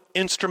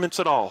instruments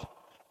at all,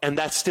 and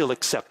that's still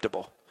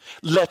acceptable.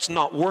 Let's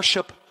not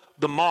worship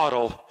the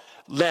model.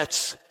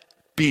 Let's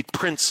be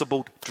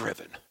principle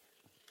driven.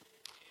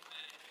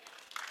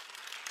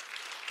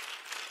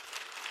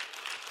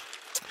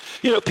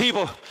 You know,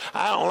 people,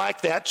 I don't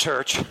like that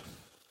church.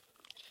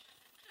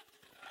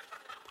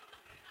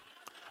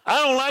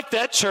 I don't like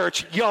that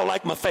church. Y'all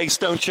like my face,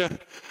 don't you?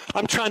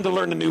 I'm trying to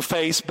learn a new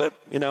face, but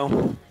you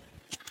know.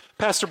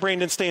 Pastor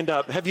Brandon, stand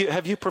up.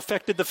 Have you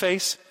perfected the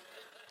face?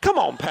 Come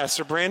on,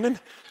 Pastor Brandon.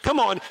 Come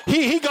on.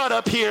 He got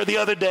up here the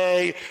other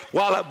day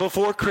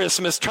before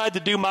Christmas, tried to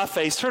do my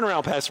face. Turn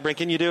around, Pastor Brandon.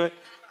 Can you do it?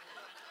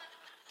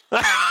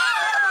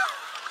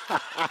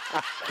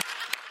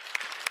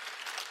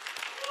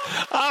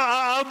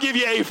 I'll give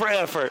you A for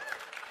effort.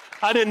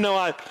 I didn't know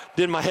I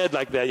did my head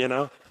like that, you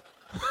know.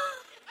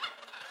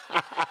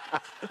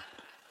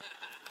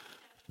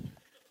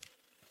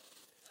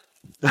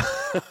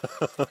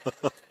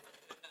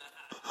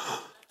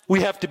 We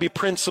have to be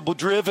principle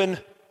driven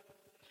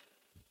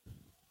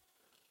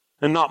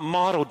and not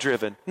model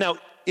driven. Now,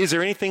 is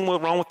there anything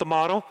wrong with the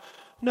model?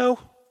 No,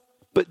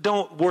 but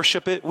don't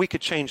worship it. We could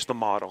change the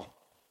model.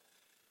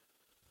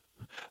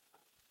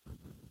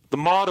 The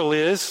model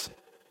is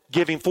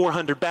giving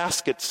 400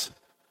 baskets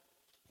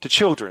to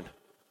children,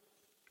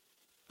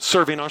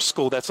 serving our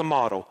school. That's a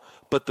model.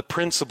 But the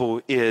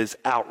principle is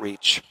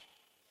outreach.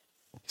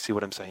 You see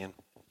what I'm saying?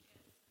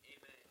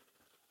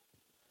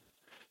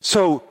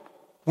 So,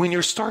 when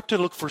you start to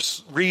look for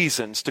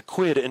reasons to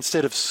quit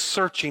instead of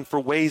searching for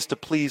ways to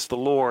please the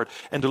Lord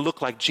and to look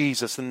like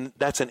Jesus, and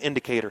that's an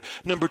indicator.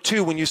 Number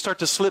two, when you start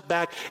to slip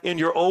back in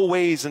your old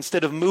ways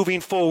instead of moving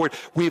forward,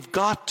 we've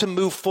got to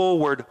move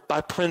forward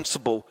by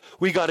principle.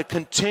 We got to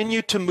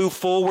continue to move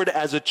forward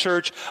as a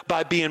church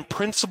by being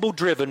principle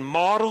driven.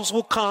 Models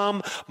will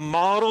come,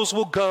 models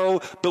will go,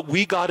 but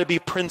we got to be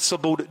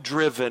principle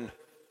driven.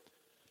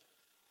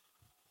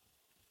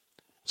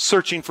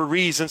 Searching for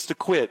reasons to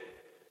quit.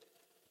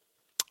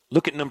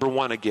 Look at number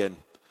one again.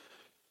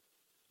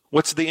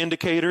 What's the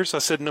indicators? I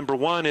said number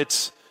one,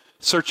 it's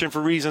searching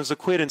for reasons to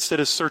quit instead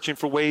of searching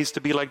for ways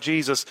to be like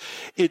Jesus.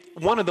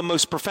 One of the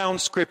most profound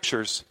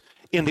scriptures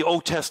in the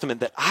Old Testament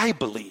that I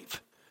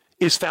believe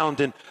is found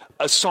in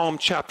Psalm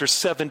chapter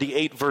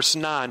 78, verse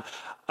 9.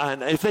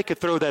 And if they could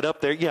throw that up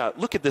there. Yeah,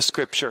 look at this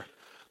scripture.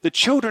 The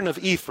children of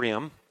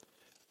Ephraim,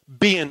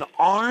 being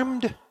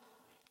armed,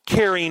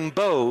 carrying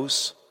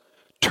bows,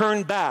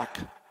 turned back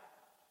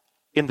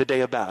in the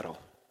day of battle.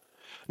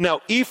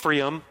 Now,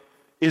 Ephraim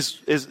is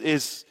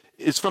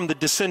from the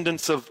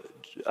descendants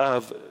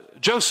of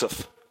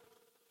Joseph.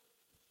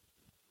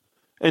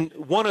 And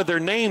one of their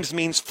names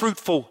means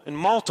fruitful and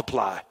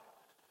multiply.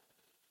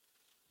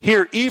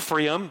 Here,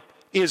 Ephraim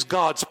is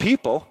God's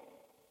people.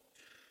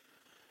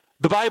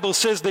 The Bible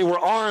says they were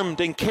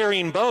armed and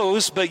carrying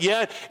bows, but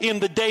yet in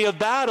the day of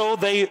battle,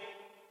 they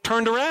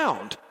turned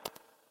around.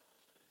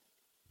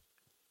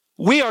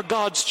 We are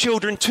God's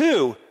children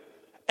too.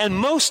 And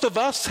most of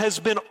us has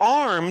been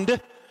armed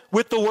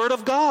with the Word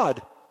of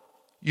God.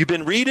 You've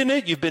been reading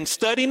it, you've been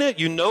studying it,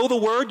 you know the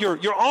Word,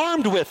 you're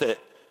armed with it.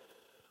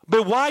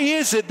 But why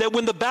is it that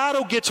when the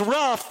battle gets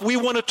rough, we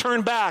want to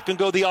turn back and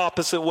go the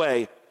opposite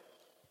way?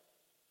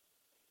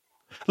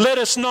 Let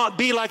us not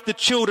be like the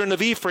children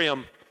of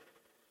Ephraim,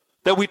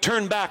 that we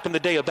turn back in the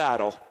day of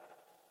battle.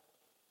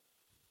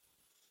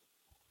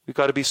 We've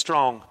got to be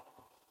strong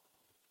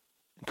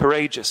and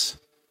courageous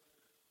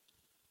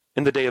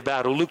in the day of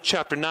battle. Luke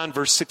chapter 9,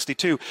 verse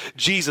 62,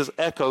 Jesus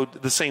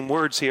echoed the same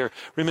words here.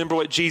 Remember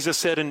what Jesus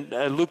said in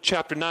Luke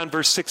chapter 9,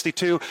 verse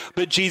 62?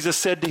 But Jesus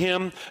said to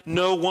him,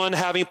 no one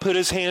having put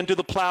his hand to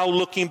the plow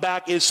looking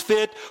back is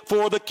fit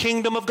for the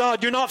kingdom of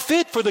God. You're not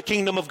fit for the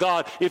kingdom of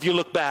God if you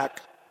look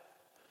back.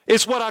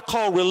 It's what I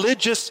call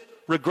religious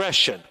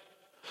regression.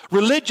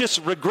 Religious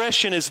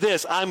regression is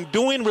this: I'm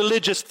doing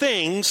religious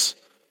things,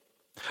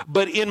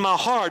 but in my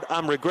heart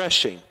I'm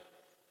regressing.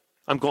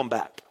 I'm going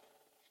back.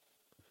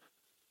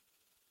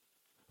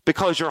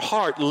 Because your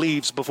heart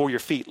leaves before your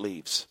feet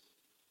leaves.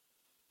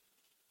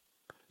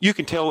 You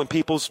can tell in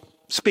people's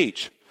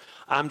speech,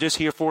 I'm just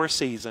here for a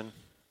season.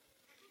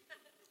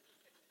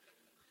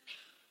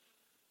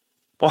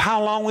 Well,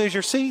 how long is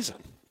your season?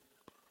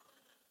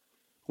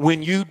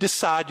 When you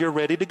decide you're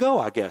ready to go,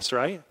 I guess,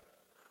 right?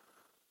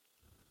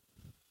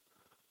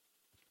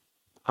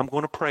 I'm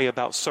going to pray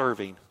about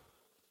serving.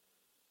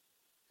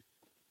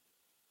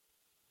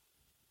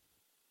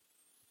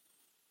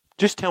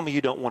 Just tell me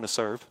you don't want to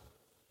serve.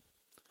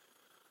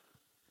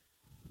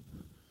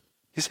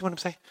 You see what I'm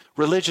saying?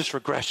 Religious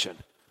regression.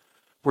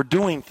 We're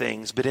doing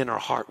things, but in our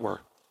heart we're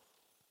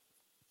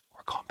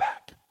going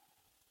back.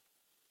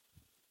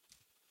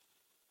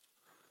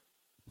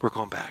 We're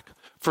going back.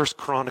 1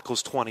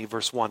 Chronicles 20,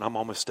 verse 1. I'm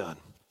almost done.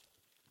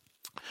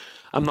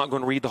 I'm not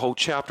going to read the whole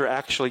chapter.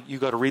 Actually, you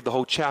got to read the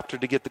whole chapter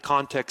to get the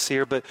context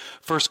here. But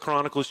 1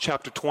 Chronicles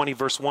chapter 20,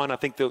 verse 1, I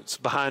think that's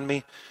behind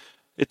me.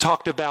 It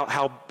talked about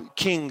how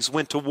kings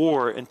went to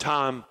war in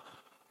time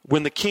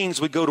when the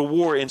kings would go to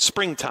war in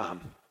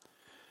springtime.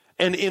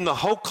 And in the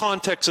whole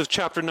context of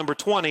chapter number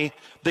 20,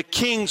 the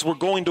kings were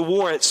going to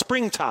war at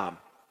springtime.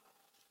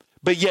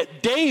 But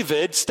yet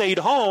David stayed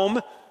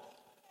home,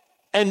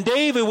 and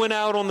David went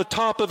out on the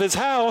top of his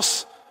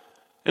house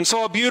and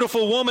saw a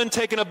beautiful woman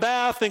taking a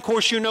bath. And of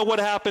course, you know what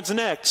happens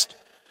next.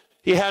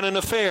 He had an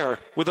affair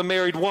with a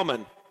married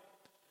woman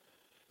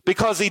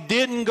because he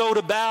didn't go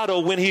to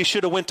battle when he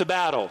should have went to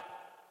battle.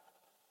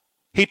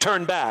 He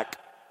turned back.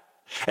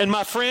 And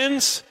my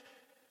friends,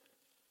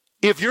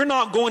 if you're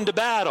not going to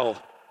battle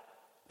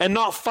and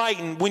not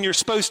fighting when you're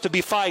supposed to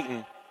be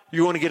fighting,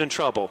 you're going to get in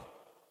trouble.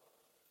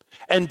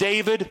 And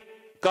David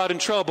got in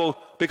trouble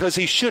because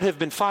he should have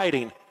been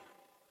fighting.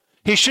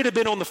 He should have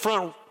been on the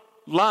front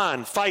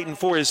line fighting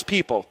for his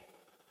people.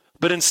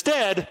 But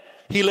instead,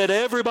 he let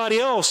everybody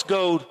else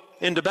go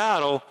into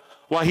battle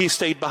while he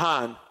stayed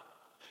behind.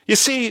 You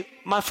see,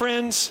 my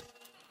friends,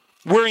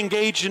 we're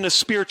engaged in a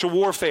spiritual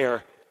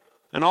warfare.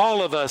 And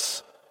all of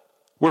us,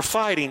 we're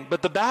fighting,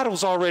 but the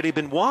battle's already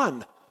been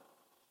won.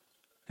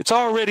 It's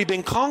already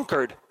been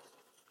conquered.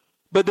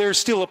 But there's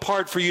still a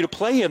part for you to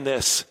play in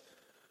this.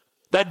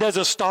 That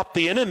doesn't stop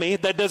the enemy.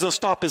 That doesn't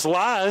stop his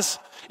lies.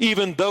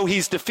 Even though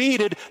he's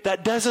defeated,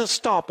 that doesn't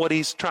stop what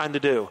he's trying to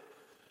do.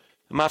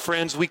 My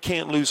friends, we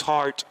can't lose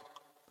heart.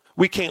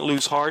 We can't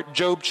lose heart.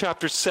 Job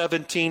chapter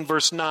 17,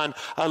 verse 9.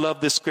 I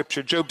love this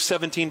scripture. Job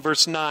 17,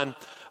 verse 9.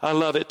 I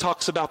love it. It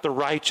talks about the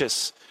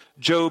righteous.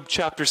 Job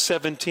chapter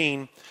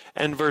 17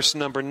 and verse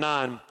number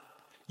 9.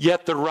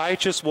 Yet the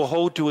righteous will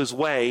hold to his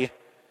way,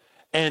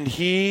 and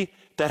he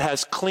that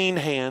has clean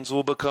hands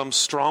will become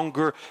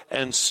stronger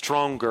and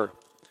stronger.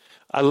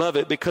 I love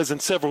it because in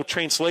several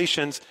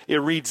translations it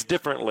reads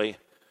differently.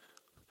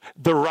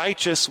 The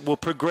righteous will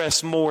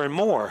progress more and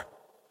more,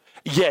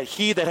 yet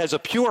he that has a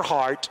pure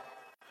heart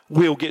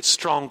will get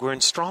stronger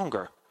and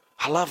stronger.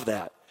 I love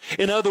that.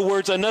 In other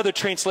words, another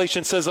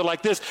translation says it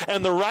like this: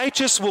 and the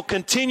righteous will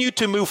continue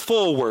to move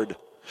forward,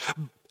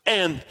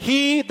 and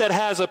he that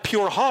has a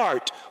pure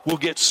heart will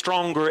get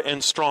stronger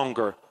and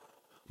stronger.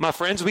 My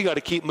friends, we got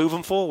to keep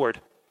moving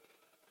forward.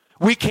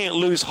 We can't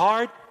lose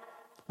heart.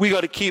 We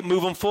got to keep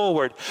moving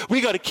forward.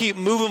 We got to keep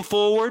moving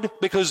forward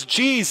because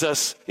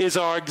Jesus is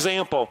our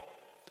example.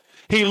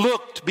 He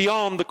looked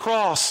beyond the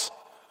cross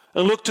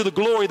and looked to the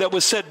glory that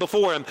was set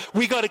before him.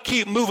 We got to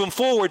keep moving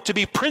forward to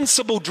be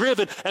principle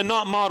driven and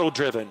not model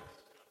driven.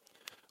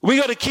 We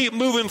got to keep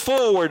moving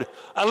forward,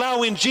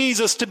 allowing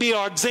Jesus to be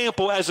our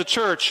example as a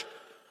church.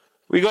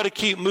 We got to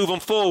keep moving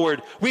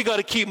forward. We got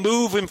to keep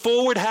moving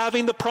forward,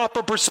 having the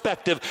proper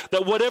perspective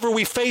that whatever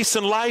we face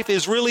in life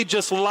is really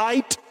just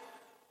light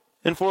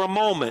and for a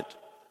moment,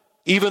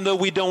 even though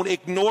we don't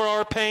ignore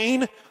our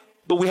pain,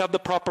 but we have the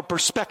proper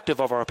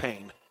perspective of our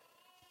pain.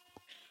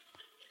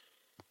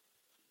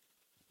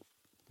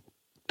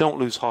 Don't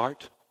lose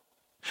heart.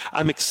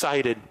 I'm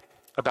excited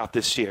about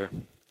this year.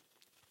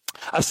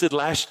 I said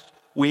last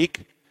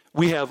week,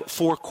 we have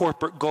 4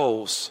 corporate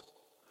goals.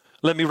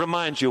 Let me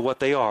remind you what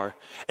they are.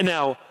 And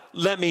now,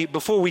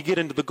 before we get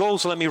into the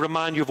goals, let me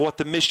remind you of what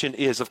the mission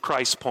is of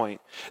Christ Point.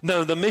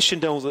 No, the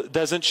mission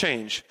doesn't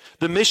change.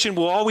 The mission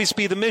will always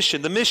be the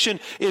mission. The mission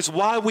is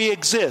why we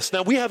exist.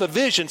 Now, we have a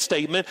vision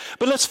statement,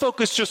 but let's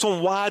focus just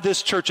on why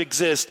this church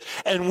exists.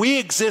 And we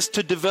exist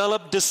to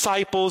develop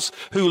disciples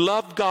who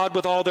love God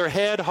with all their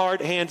head,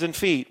 heart, hands, and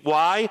feet.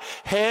 Why?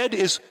 Head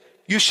is,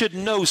 you should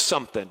know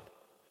something.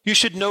 You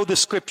should know the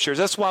scriptures.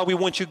 That's why we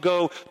want you to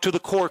go to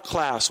the core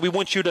class. We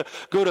want you to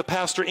go to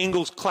Pastor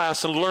Engel's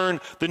class and learn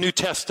the New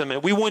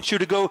Testament. We want you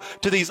to go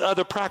to these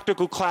other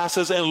practical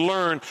classes and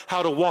learn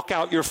how to walk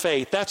out your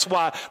faith. That's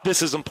why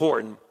this is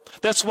important.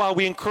 That's why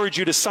we encourage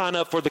you to sign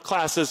up for the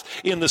classes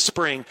in the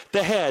spring.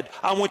 The head,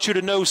 I want you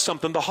to know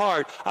something. The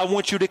heart, I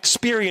want you to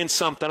experience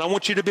something. I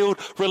want you to build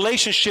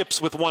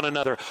relationships with one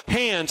another.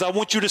 Hands, I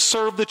want you to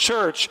serve the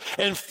church.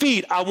 And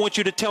feet, I want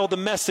you to tell the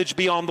message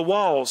beyond the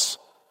walls.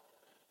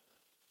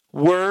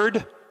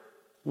 Word,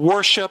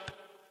 worship,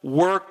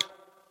 work,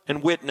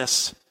 and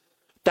witness.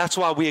 That's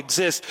why we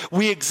exist.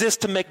 We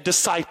exist to make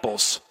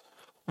disciples.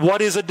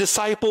 What is a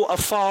disciple? A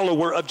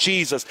follower of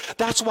Jesus.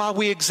 That's why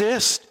we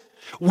exist.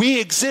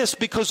 We exist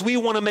because we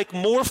want to make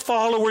more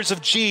followers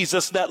of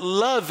Jesus that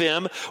love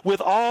him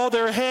with all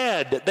their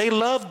head. They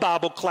love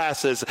Bible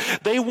classes.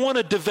 They want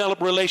to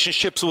develop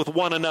relationships with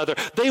one another.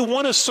 They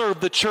want to serve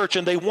the church,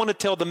 and they want to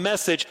tell the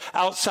message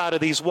outside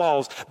of these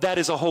walls. That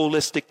is a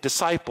holistic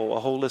disciple,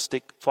 a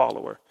holistic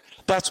follower.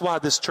 That's why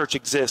this church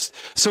exists.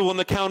 So on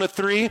the count of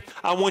 3,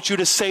 I want you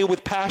to say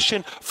with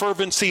passion,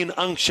 fervency, and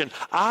unction.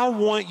 I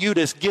want you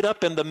to get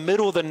up in the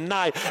middle of the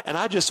night, and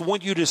I just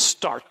want you to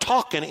start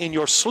talking in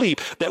your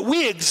sleep that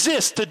we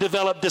exist to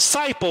develop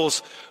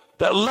disciples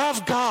that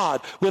love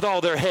God with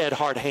all their head,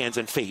 heart, hands,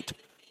 and feet.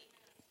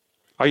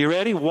 Are you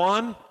ready?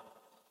 1,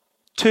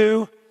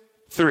 2,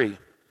 3.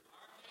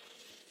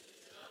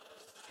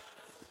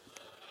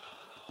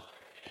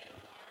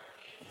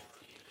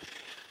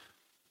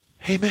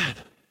 Amen.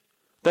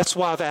 That's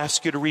why I've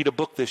asked you to read a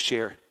book this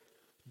year.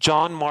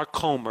 John Mark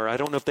Comer. I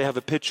don't know if they have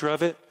a picture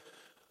of it,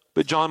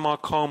 but John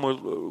Mark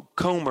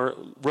Comer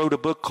wrote a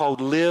book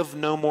called Live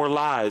No More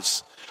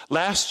Lies.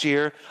 Last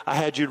year, I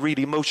had you read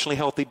Emotionally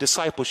Healthy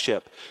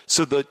Discipleship.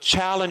 So the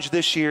challenge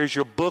this year is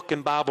your book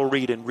and Bible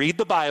reading. Read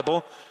the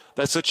Bible.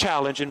 That's a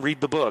challenge, and read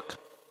the book.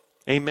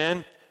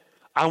 Amen.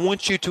 I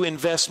want you to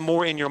invest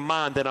more in your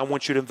mind than I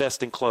want you to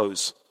invest in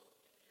clothes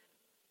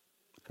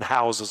and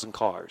houses and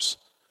cars.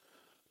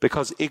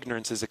 Because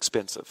ignorance is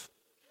expensive.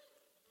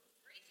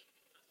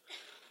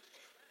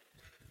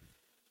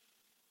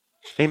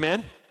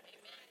 Amen?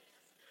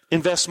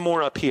 Invest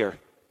more up here.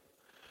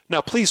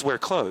 Now, please wear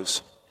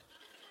clothes.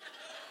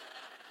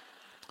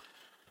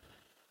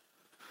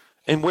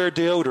 And wear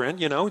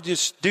deodorant,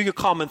 just do your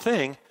common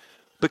thing.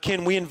 But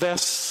can we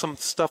invest some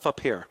stuff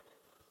up here?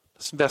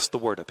 Let's invest the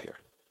word up here.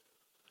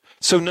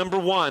 So number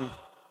 1,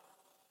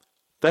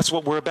 that's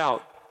what we're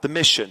about, the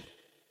mission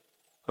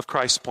of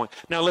Christ's Point.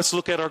 Now let's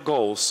look at our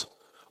goals.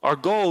 Our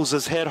goals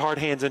is head, heart,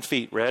 hands, and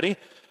feet. Ready?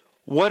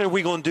 What are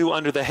we going to do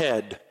under the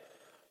head?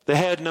 The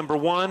head, number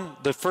 1,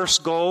 the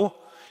first goal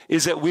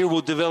is that we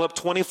will develop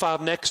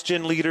 25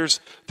 next-gen leaders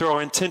through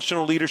our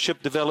intentional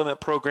leadership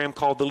development program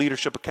called the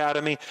Leadership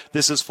Academy.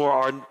 This is for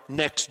our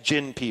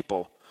next-gen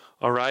people,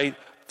 all right?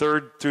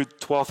 3rd through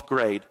 12th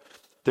grade.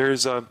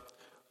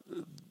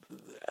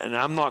 And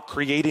I'm not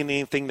creating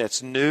anything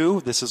that's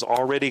new. This has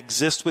already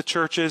exists with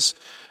churches.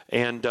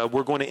 And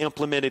we're going to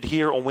implement it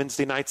here on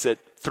Wednesday nights at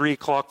 3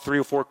 o'clock, 3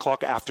 or 4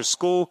 o'clock after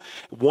school.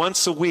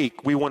 Once a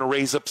week, we want to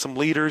raise up some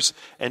leaders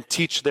and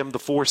teach them the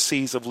 4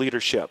 C's of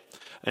leadership.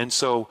 And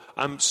so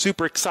I'm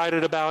super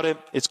excited about it.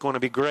 It's going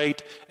to be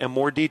great. And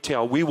more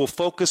detail, we will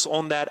focus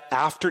on that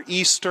after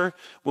Easter.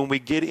 When we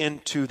get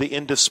into the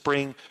end of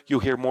spring, you'll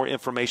hear more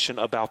information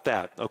about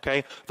that,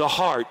 okay? The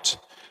heart.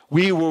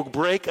 We will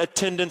break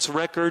attendance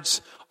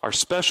records. Our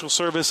special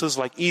services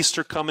like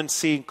Easter, Come and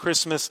See, and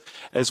Christmas,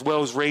 as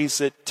well as raise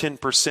it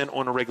 10%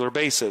 on a regular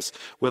basis.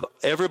 With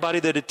everybody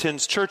that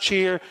attends church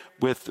here,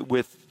 with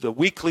the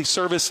weekly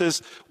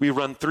services, we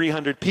run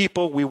 300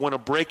 people. We want to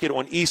break it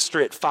on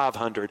Easter at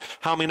 500.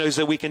 How many knows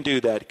that we can do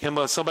that? Come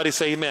on, somebody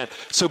say amen.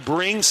 So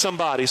bring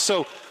somebody.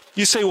 So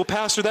you say, well,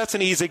 Pastor, that's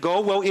an easy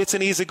goal. Well, it's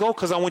an easy goal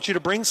because I want you to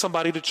bring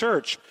somebody to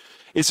church.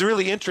 It's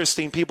really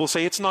interesting. People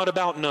say it's not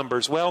about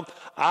numbers. Well,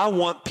 I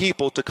want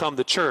people to come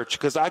to church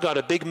because I got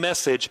a big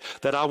message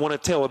that I want to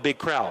tell a big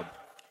crowd.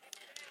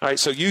 All right,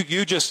 so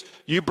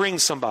you bring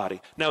somebody.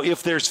 Now,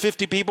 if there's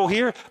 50 people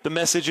here, the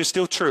message is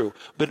still true.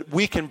 But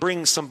we can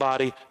bring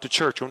somebody to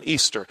church on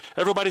Easter.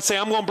 Everybody say,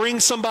 I'm going to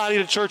bring somebody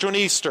to church on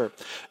Easter.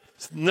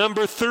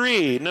 Number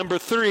three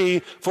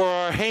for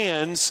our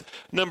hands.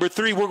 Number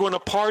 3, we're going to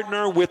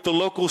partner with the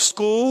local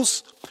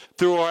schools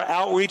through our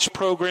outreach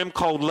program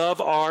called Love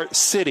Our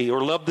City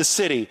or Love the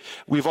City.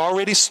 We've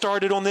already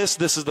started on this.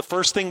 This is the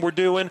first thing we're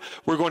doing.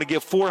 We're going to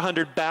give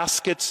 400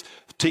 baskets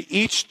to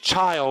each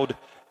child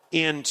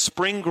in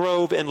Spring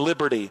Grove and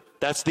Liberty.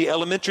 That's the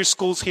elementary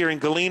schools here in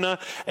Galena.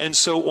 And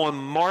so on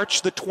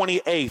March the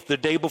 28th, the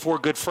day before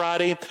Good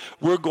Friday,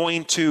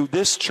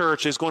 this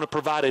church is going to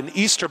provide an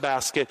Easter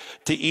basket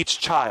to each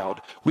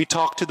child. We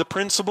talked to the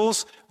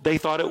principals. They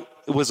thought it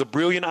was a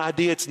brilliant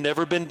idea. It's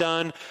never been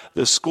done.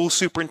 The school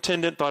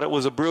superintendent thought it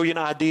was a brilliant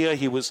idea.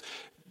 He was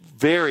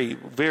very,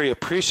 very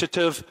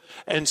appreciative.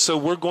 And so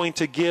we're going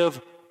to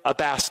give a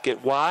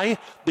basket. Why?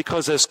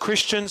 Because as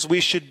Christians,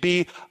 we should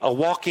be a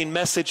walking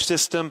message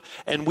system,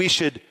 and we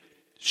should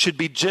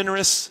be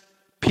generous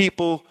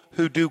people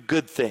who do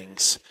good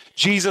things.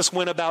 Jesus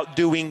went about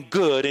doing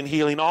good and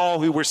healing all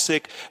who were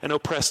sick and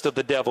oppressed of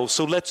the devil.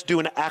 So let's do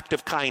an act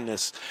of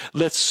kindness.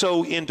 Let's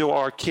sow into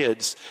our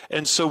kids.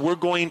 And so we're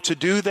going to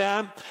do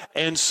that.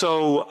 And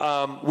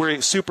so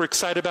we're super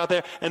excited about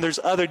that. And there's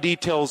other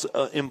details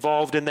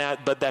involved in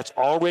that, but that's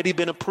already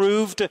been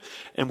approved.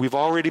 And we've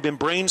already been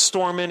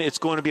brainstorming. It's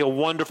going to be a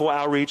wonderful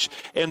outreach.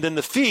 And then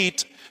the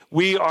feet,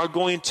 we are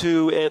going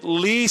to at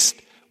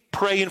least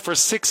praying for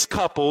 6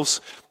 couples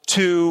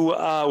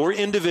or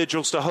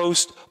individuals to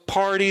host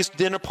parties,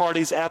 dinner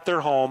parties at their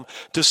home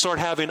to start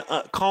having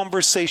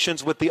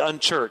conversations with the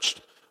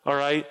unchurched. All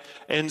right.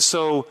 And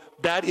so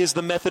that is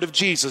the method of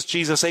Jesus.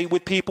 Jesus ate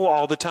with people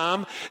all the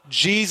time.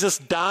 Jesus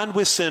dined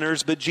with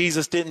sinners, but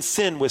Jesus didn't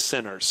sin with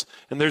sinners.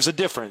 And there's a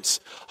difference.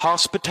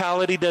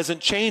 Hospitality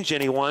doesn't change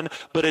anyone,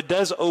 but it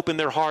does open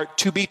their heart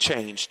to be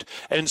changed.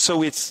 And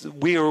so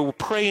we are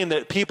praying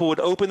that people would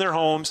open their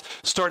homes,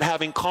 start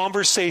having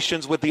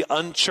conversations with the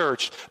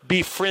unchurched,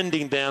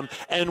 befriending them.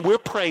 And we're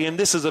praying,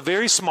 this is a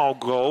very small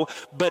goal,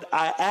 but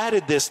I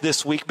added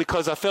this week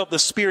because I felt the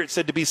Spirit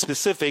said to be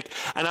specific.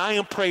 And I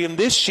am praying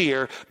this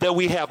year that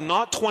we have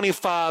not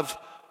 25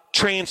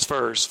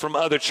 transfers from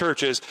other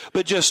churches,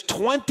 but just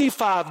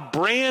 25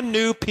 brand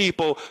new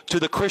people to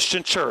the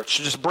Christian church,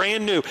 just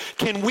brand new.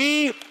 Can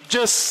we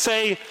just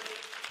say,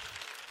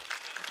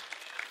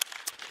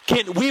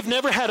 we've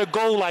never had a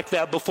goal like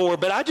that before,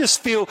 but I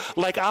just feel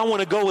like I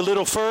want to go a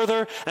little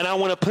further and I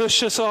want to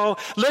push us all.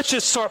 Let's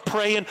just start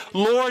praying.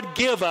 Lord,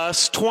 give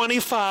us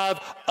 25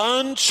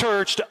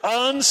 unchurched,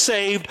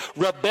 unsaved,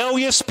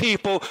 rebellious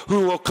people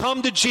who will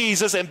come to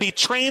Jesus and be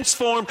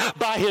transformed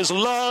by his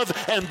love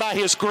and by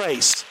his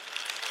grace.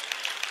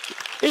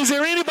 Is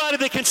there anybody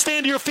that can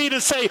stand to your feet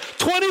and say,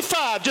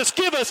 25, just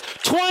give us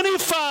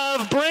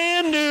 25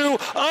 brand new,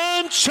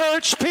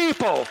 unchurched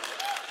people.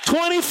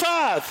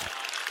 25.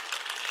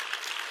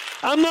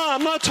 I'm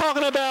not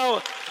talking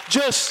about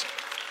just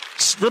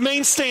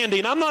remain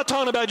standing. I'm not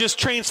talking about just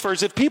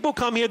transfers. If people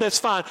come here, that's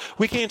fine.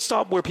 We can't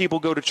stop where people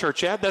go to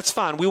church at. That's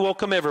fine. We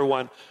welcome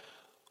everyone.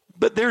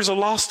 But there's a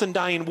lost and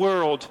dying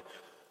world.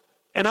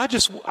 And I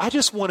just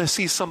want to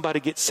see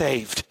somebody get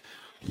saved.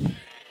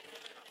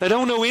 They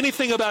don't know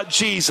anything about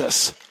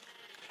Jesus.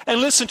 And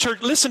listen,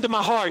 church, listen to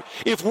my heart.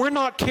 If we're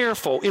not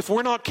careful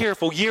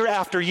year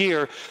after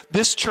year,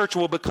 this church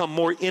will become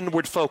more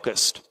inward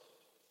focused.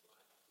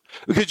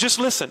 Because just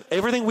listen,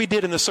 everything we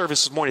did in the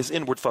service this morning is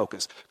inward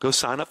focus. Go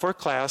sign up for a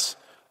class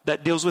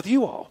that deals with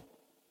you all.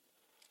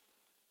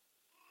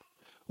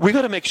 We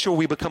got to make sure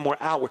we become more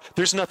outward.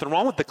 There's nothing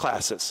wrong with the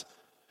classes,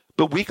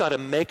 but we got to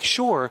make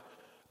sure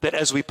that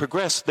as we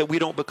progress, that we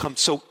don't become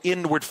so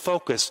inward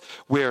focused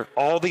where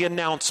all the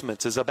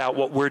announcements is about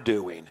what we're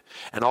doing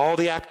and all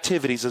the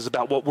activities is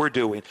about what we're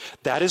doing.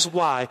 That is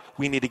why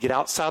we need to get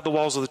outside the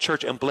walls of the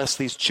church and bless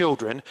these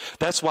children.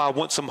 That's why I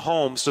want some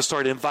homes to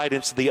start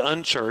inviting to the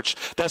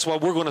unchurched. That's why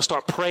we're going to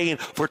start praying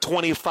for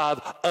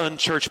 25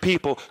 unchurched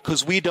people,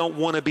 because we don't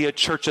want to be a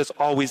church that's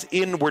always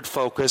inward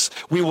focused.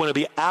 We want to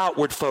be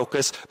outward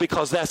focused,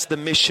 because that's the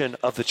mission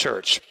of the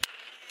church.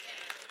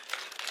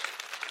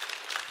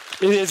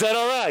 Is that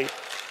all right?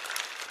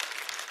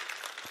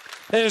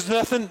 There's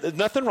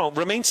nothing wrong.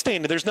 Remain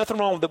standing. There's nothing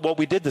wrong with what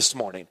we did this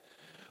morning.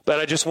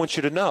 But I just want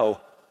you to know,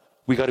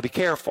 we got to be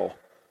careful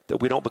that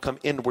we don't become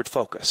inward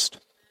focused.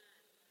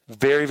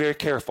 Very, very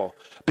careful.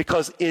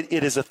 Because it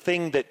is a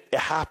thing that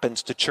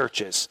happens to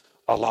churches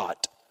a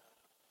lot.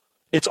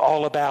 It's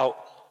all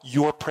about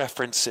your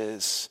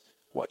preferences,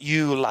 what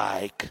you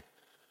like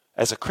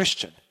as a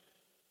Christian.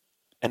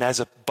 And as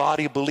a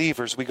body of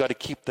believers, we got to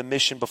keep the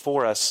mission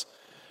before us.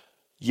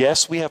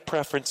 Yes, we have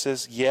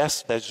preferences.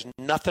 Yes, there's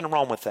nothing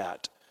wrong with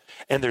that.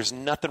 And there's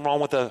nothing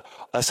wrong with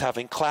us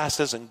having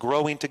classes and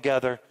growing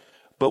together.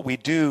 But we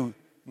do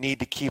need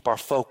to keep our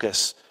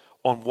focus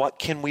on what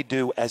can we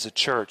do as a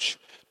church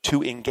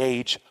to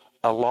engage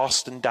a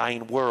lost and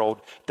dying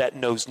world that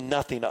knows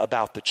nothing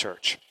about the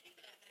church.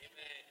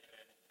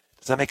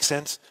 Does that make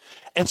sense?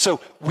 And so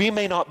we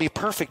may not be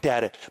perfect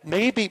at it.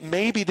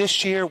 Maybe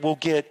this year we'll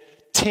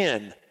get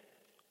 10.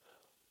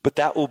 But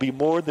that will be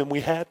more than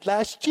we had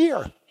last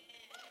year.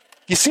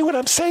 You see what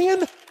I'm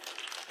saying?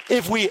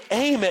 If we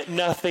aim at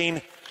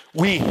nothing,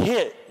 we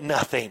hit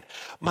nothing.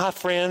 My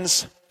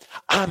friends,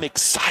 I'm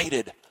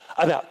excited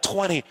about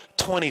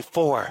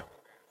 2024.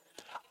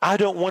 I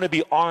don't want to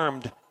be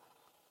armed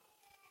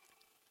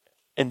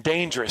and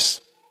dangerous,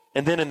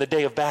 and then in the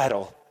day of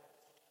battle,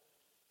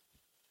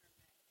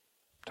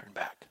 turn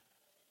back.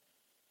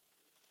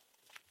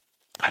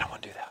 I don't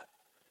want to do that.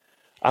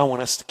 I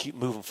want us to keep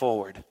moving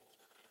forward,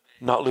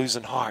 not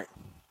losing heart.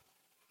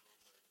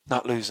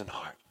 Not losing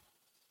heart.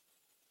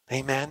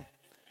 Amen.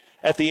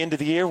 At the end of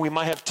the year, we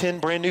might have 10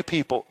 brand new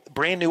people,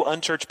 brand new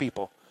unchurched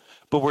people,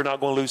 but we're not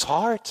going to lose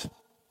heart.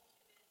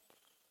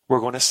 We're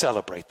going to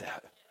celebrate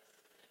that,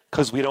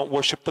 because we don't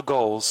worship the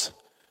goals.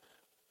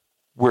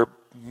 We're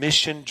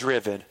mission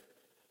driven,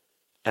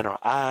 and our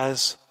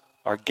eyes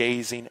are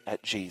gazing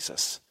at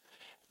Jesus,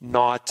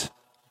 not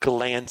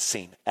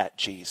glancing at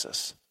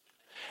Jesus.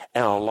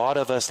 And a lot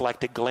of us like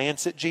to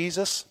glance at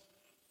Jesus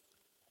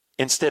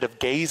instead of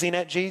gazing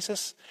at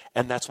Jesus,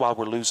 and that's why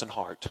we're losing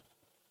heart.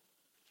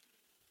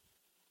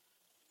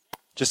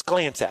 Just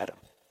glance at him.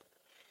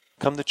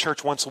 Come to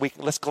church once a week.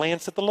 Let's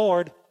glance at the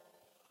Lord.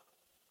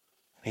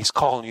 He's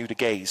calling you to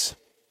gaze.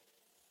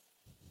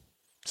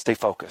 Stay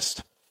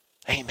focused.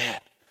 Amen.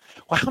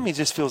 Well, how many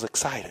just feels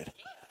excited?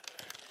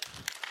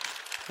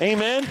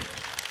 Amen.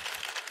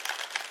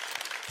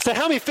 So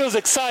how many feels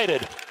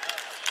excited?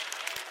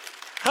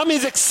 How many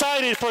is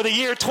excited for the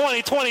year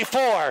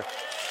 2024?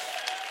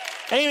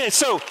 Amen.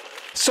 So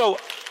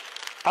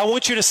I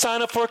want you to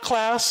sign up for a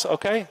class,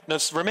 okay? Now,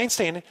 remain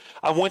standing.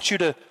 I want you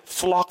to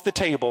flock the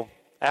table.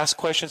 Ask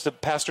questions to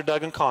Pastor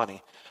Doug and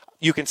Connie.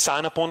 You can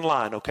sign up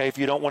online, okay, if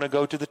you don't want to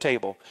go to the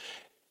table.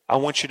 I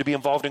want you to be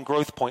involved in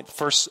Growth Point the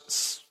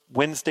first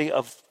Wednesday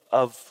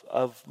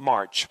of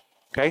March,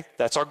 okay?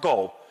 That's our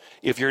goal.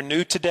 If you're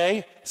new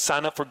today,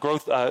 sign up for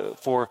Growth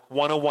for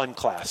 101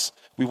 class.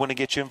 We want to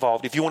get you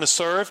involved. If you want to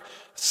serve,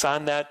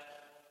 sign that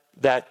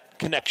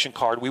connection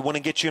card. We want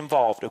to get you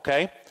involved,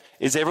 okay?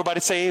 Is everybody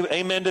say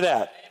amen to that?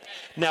 Amen.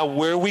 Now,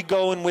 where are we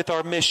going with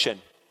our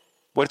mission?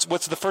 What's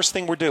the first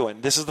thing we're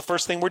doing? This is the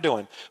first thing we're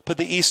doing. Put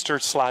the Easter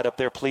slide up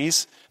there,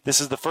 please. This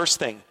is the first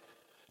thing.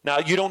 Now,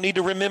 you don't need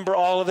to remember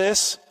all of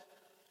this,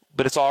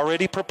 but it's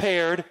already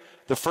prepared.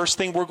 The first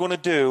thing we're going to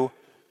do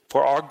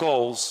for our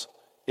goals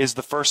is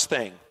the first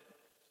thing.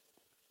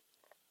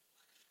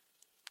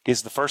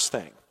 Is the first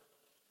thing.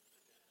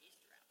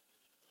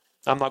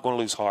 I'm not going to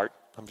lose heart.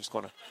 I'm just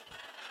going to.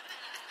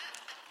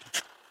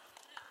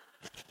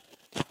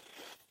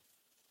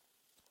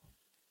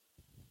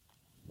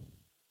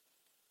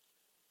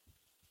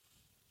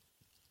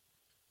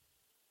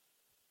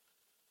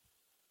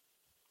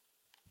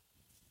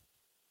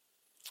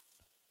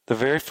 The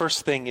very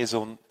first thing is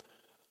on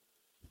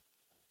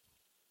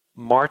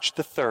March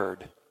the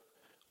 3rd,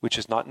 which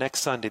is not next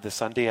Sunday, the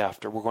Sunday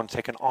after, we're going to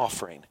take an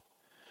offering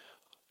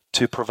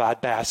to provide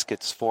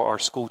baskets for our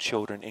school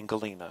children in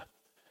Galena.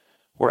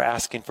 We're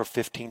asking for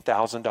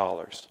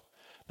 $15,000.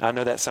 Now, I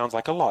know that sounds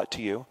like a lot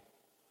to you.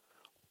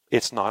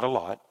 It's not a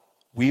lot.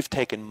 We've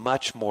taken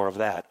much more of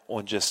that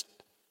on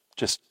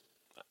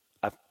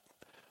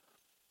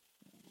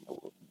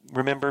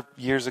remember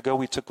years ago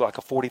we took like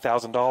a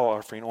 $40,000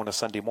 offering on a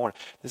Sunday morning.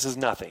 This is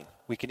nothing.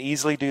 We can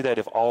easily do that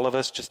if all of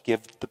us just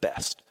give the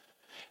best.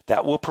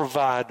 That will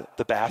provide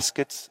the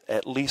baskets,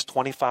 at least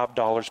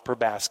 $25 per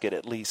basket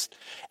at least,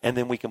 and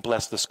then we can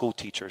bless the school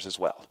teachers as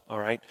well, all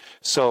right?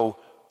 So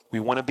we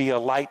want to be a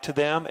light to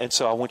them, and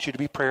so I want you to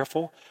be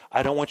prayerful.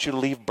 I don't want you to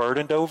leave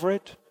burdened over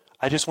it.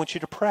 I just want you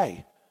to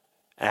pray.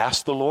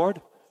 Ask the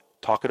Lord.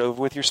 Talk it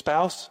over with your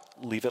spouse.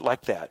 Leave it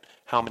like that.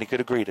 How many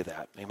could agree to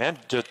that? Amen?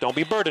 Just don't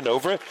be burdened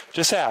over it.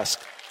 Just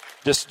ask.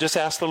 Just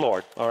ask the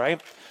Lord, all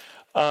right?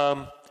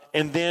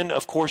 And then,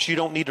 of course, you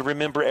don't need to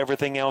remember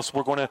everything else.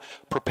 We're going to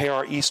prepare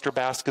our Easter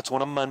baskets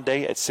on a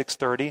Monday at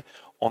 6:30.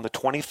 On the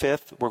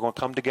 25th, we're going to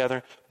come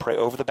together, pray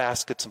over the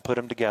baskets, and put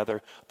them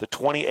together. The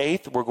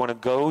 28th, we're going to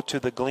go to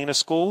the Galena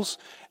schools,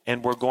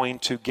 and we're going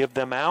to give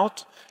them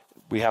out.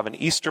 We have an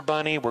Easter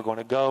bunny. We're going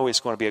to go. It's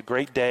going to be a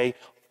great day,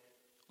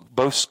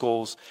 both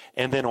schools.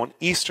 And then on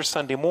Easter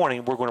Sunday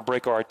morning, we're going to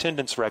break our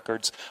attendance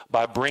records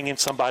by bringing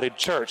somebody to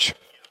church.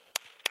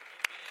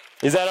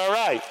 Is that all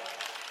right?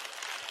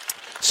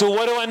 So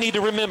what do I need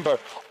to remember?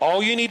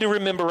 All you need to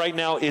remember right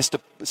now is to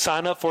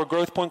sign up for a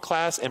Growth Point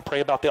class and pray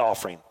about the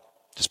offering.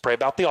 Just pray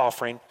about the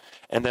offering,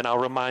 and then I'll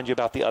remind you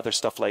about the other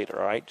stuff later,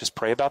 all right? Just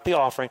pray about the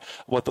offering,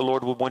 what the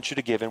Lord would want you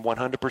to give, and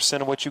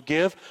 100% of what you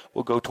give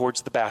will go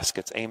towards the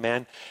baskets.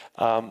 Amen.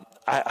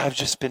 I've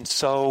just been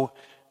so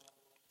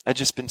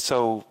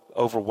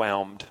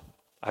overwhelmed.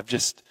 I've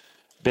just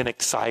been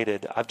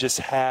excited. I've just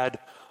had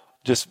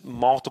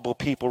multiple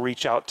people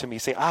reach out to me,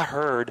 say, I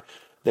heard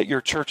that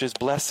your church is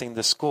blessing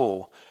the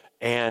school,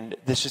 and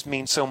this just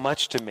means so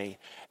much to me.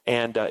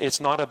 And it's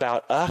not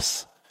about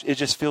us. It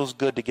just feels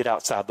good to get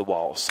outside the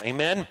walls.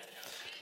 Amen?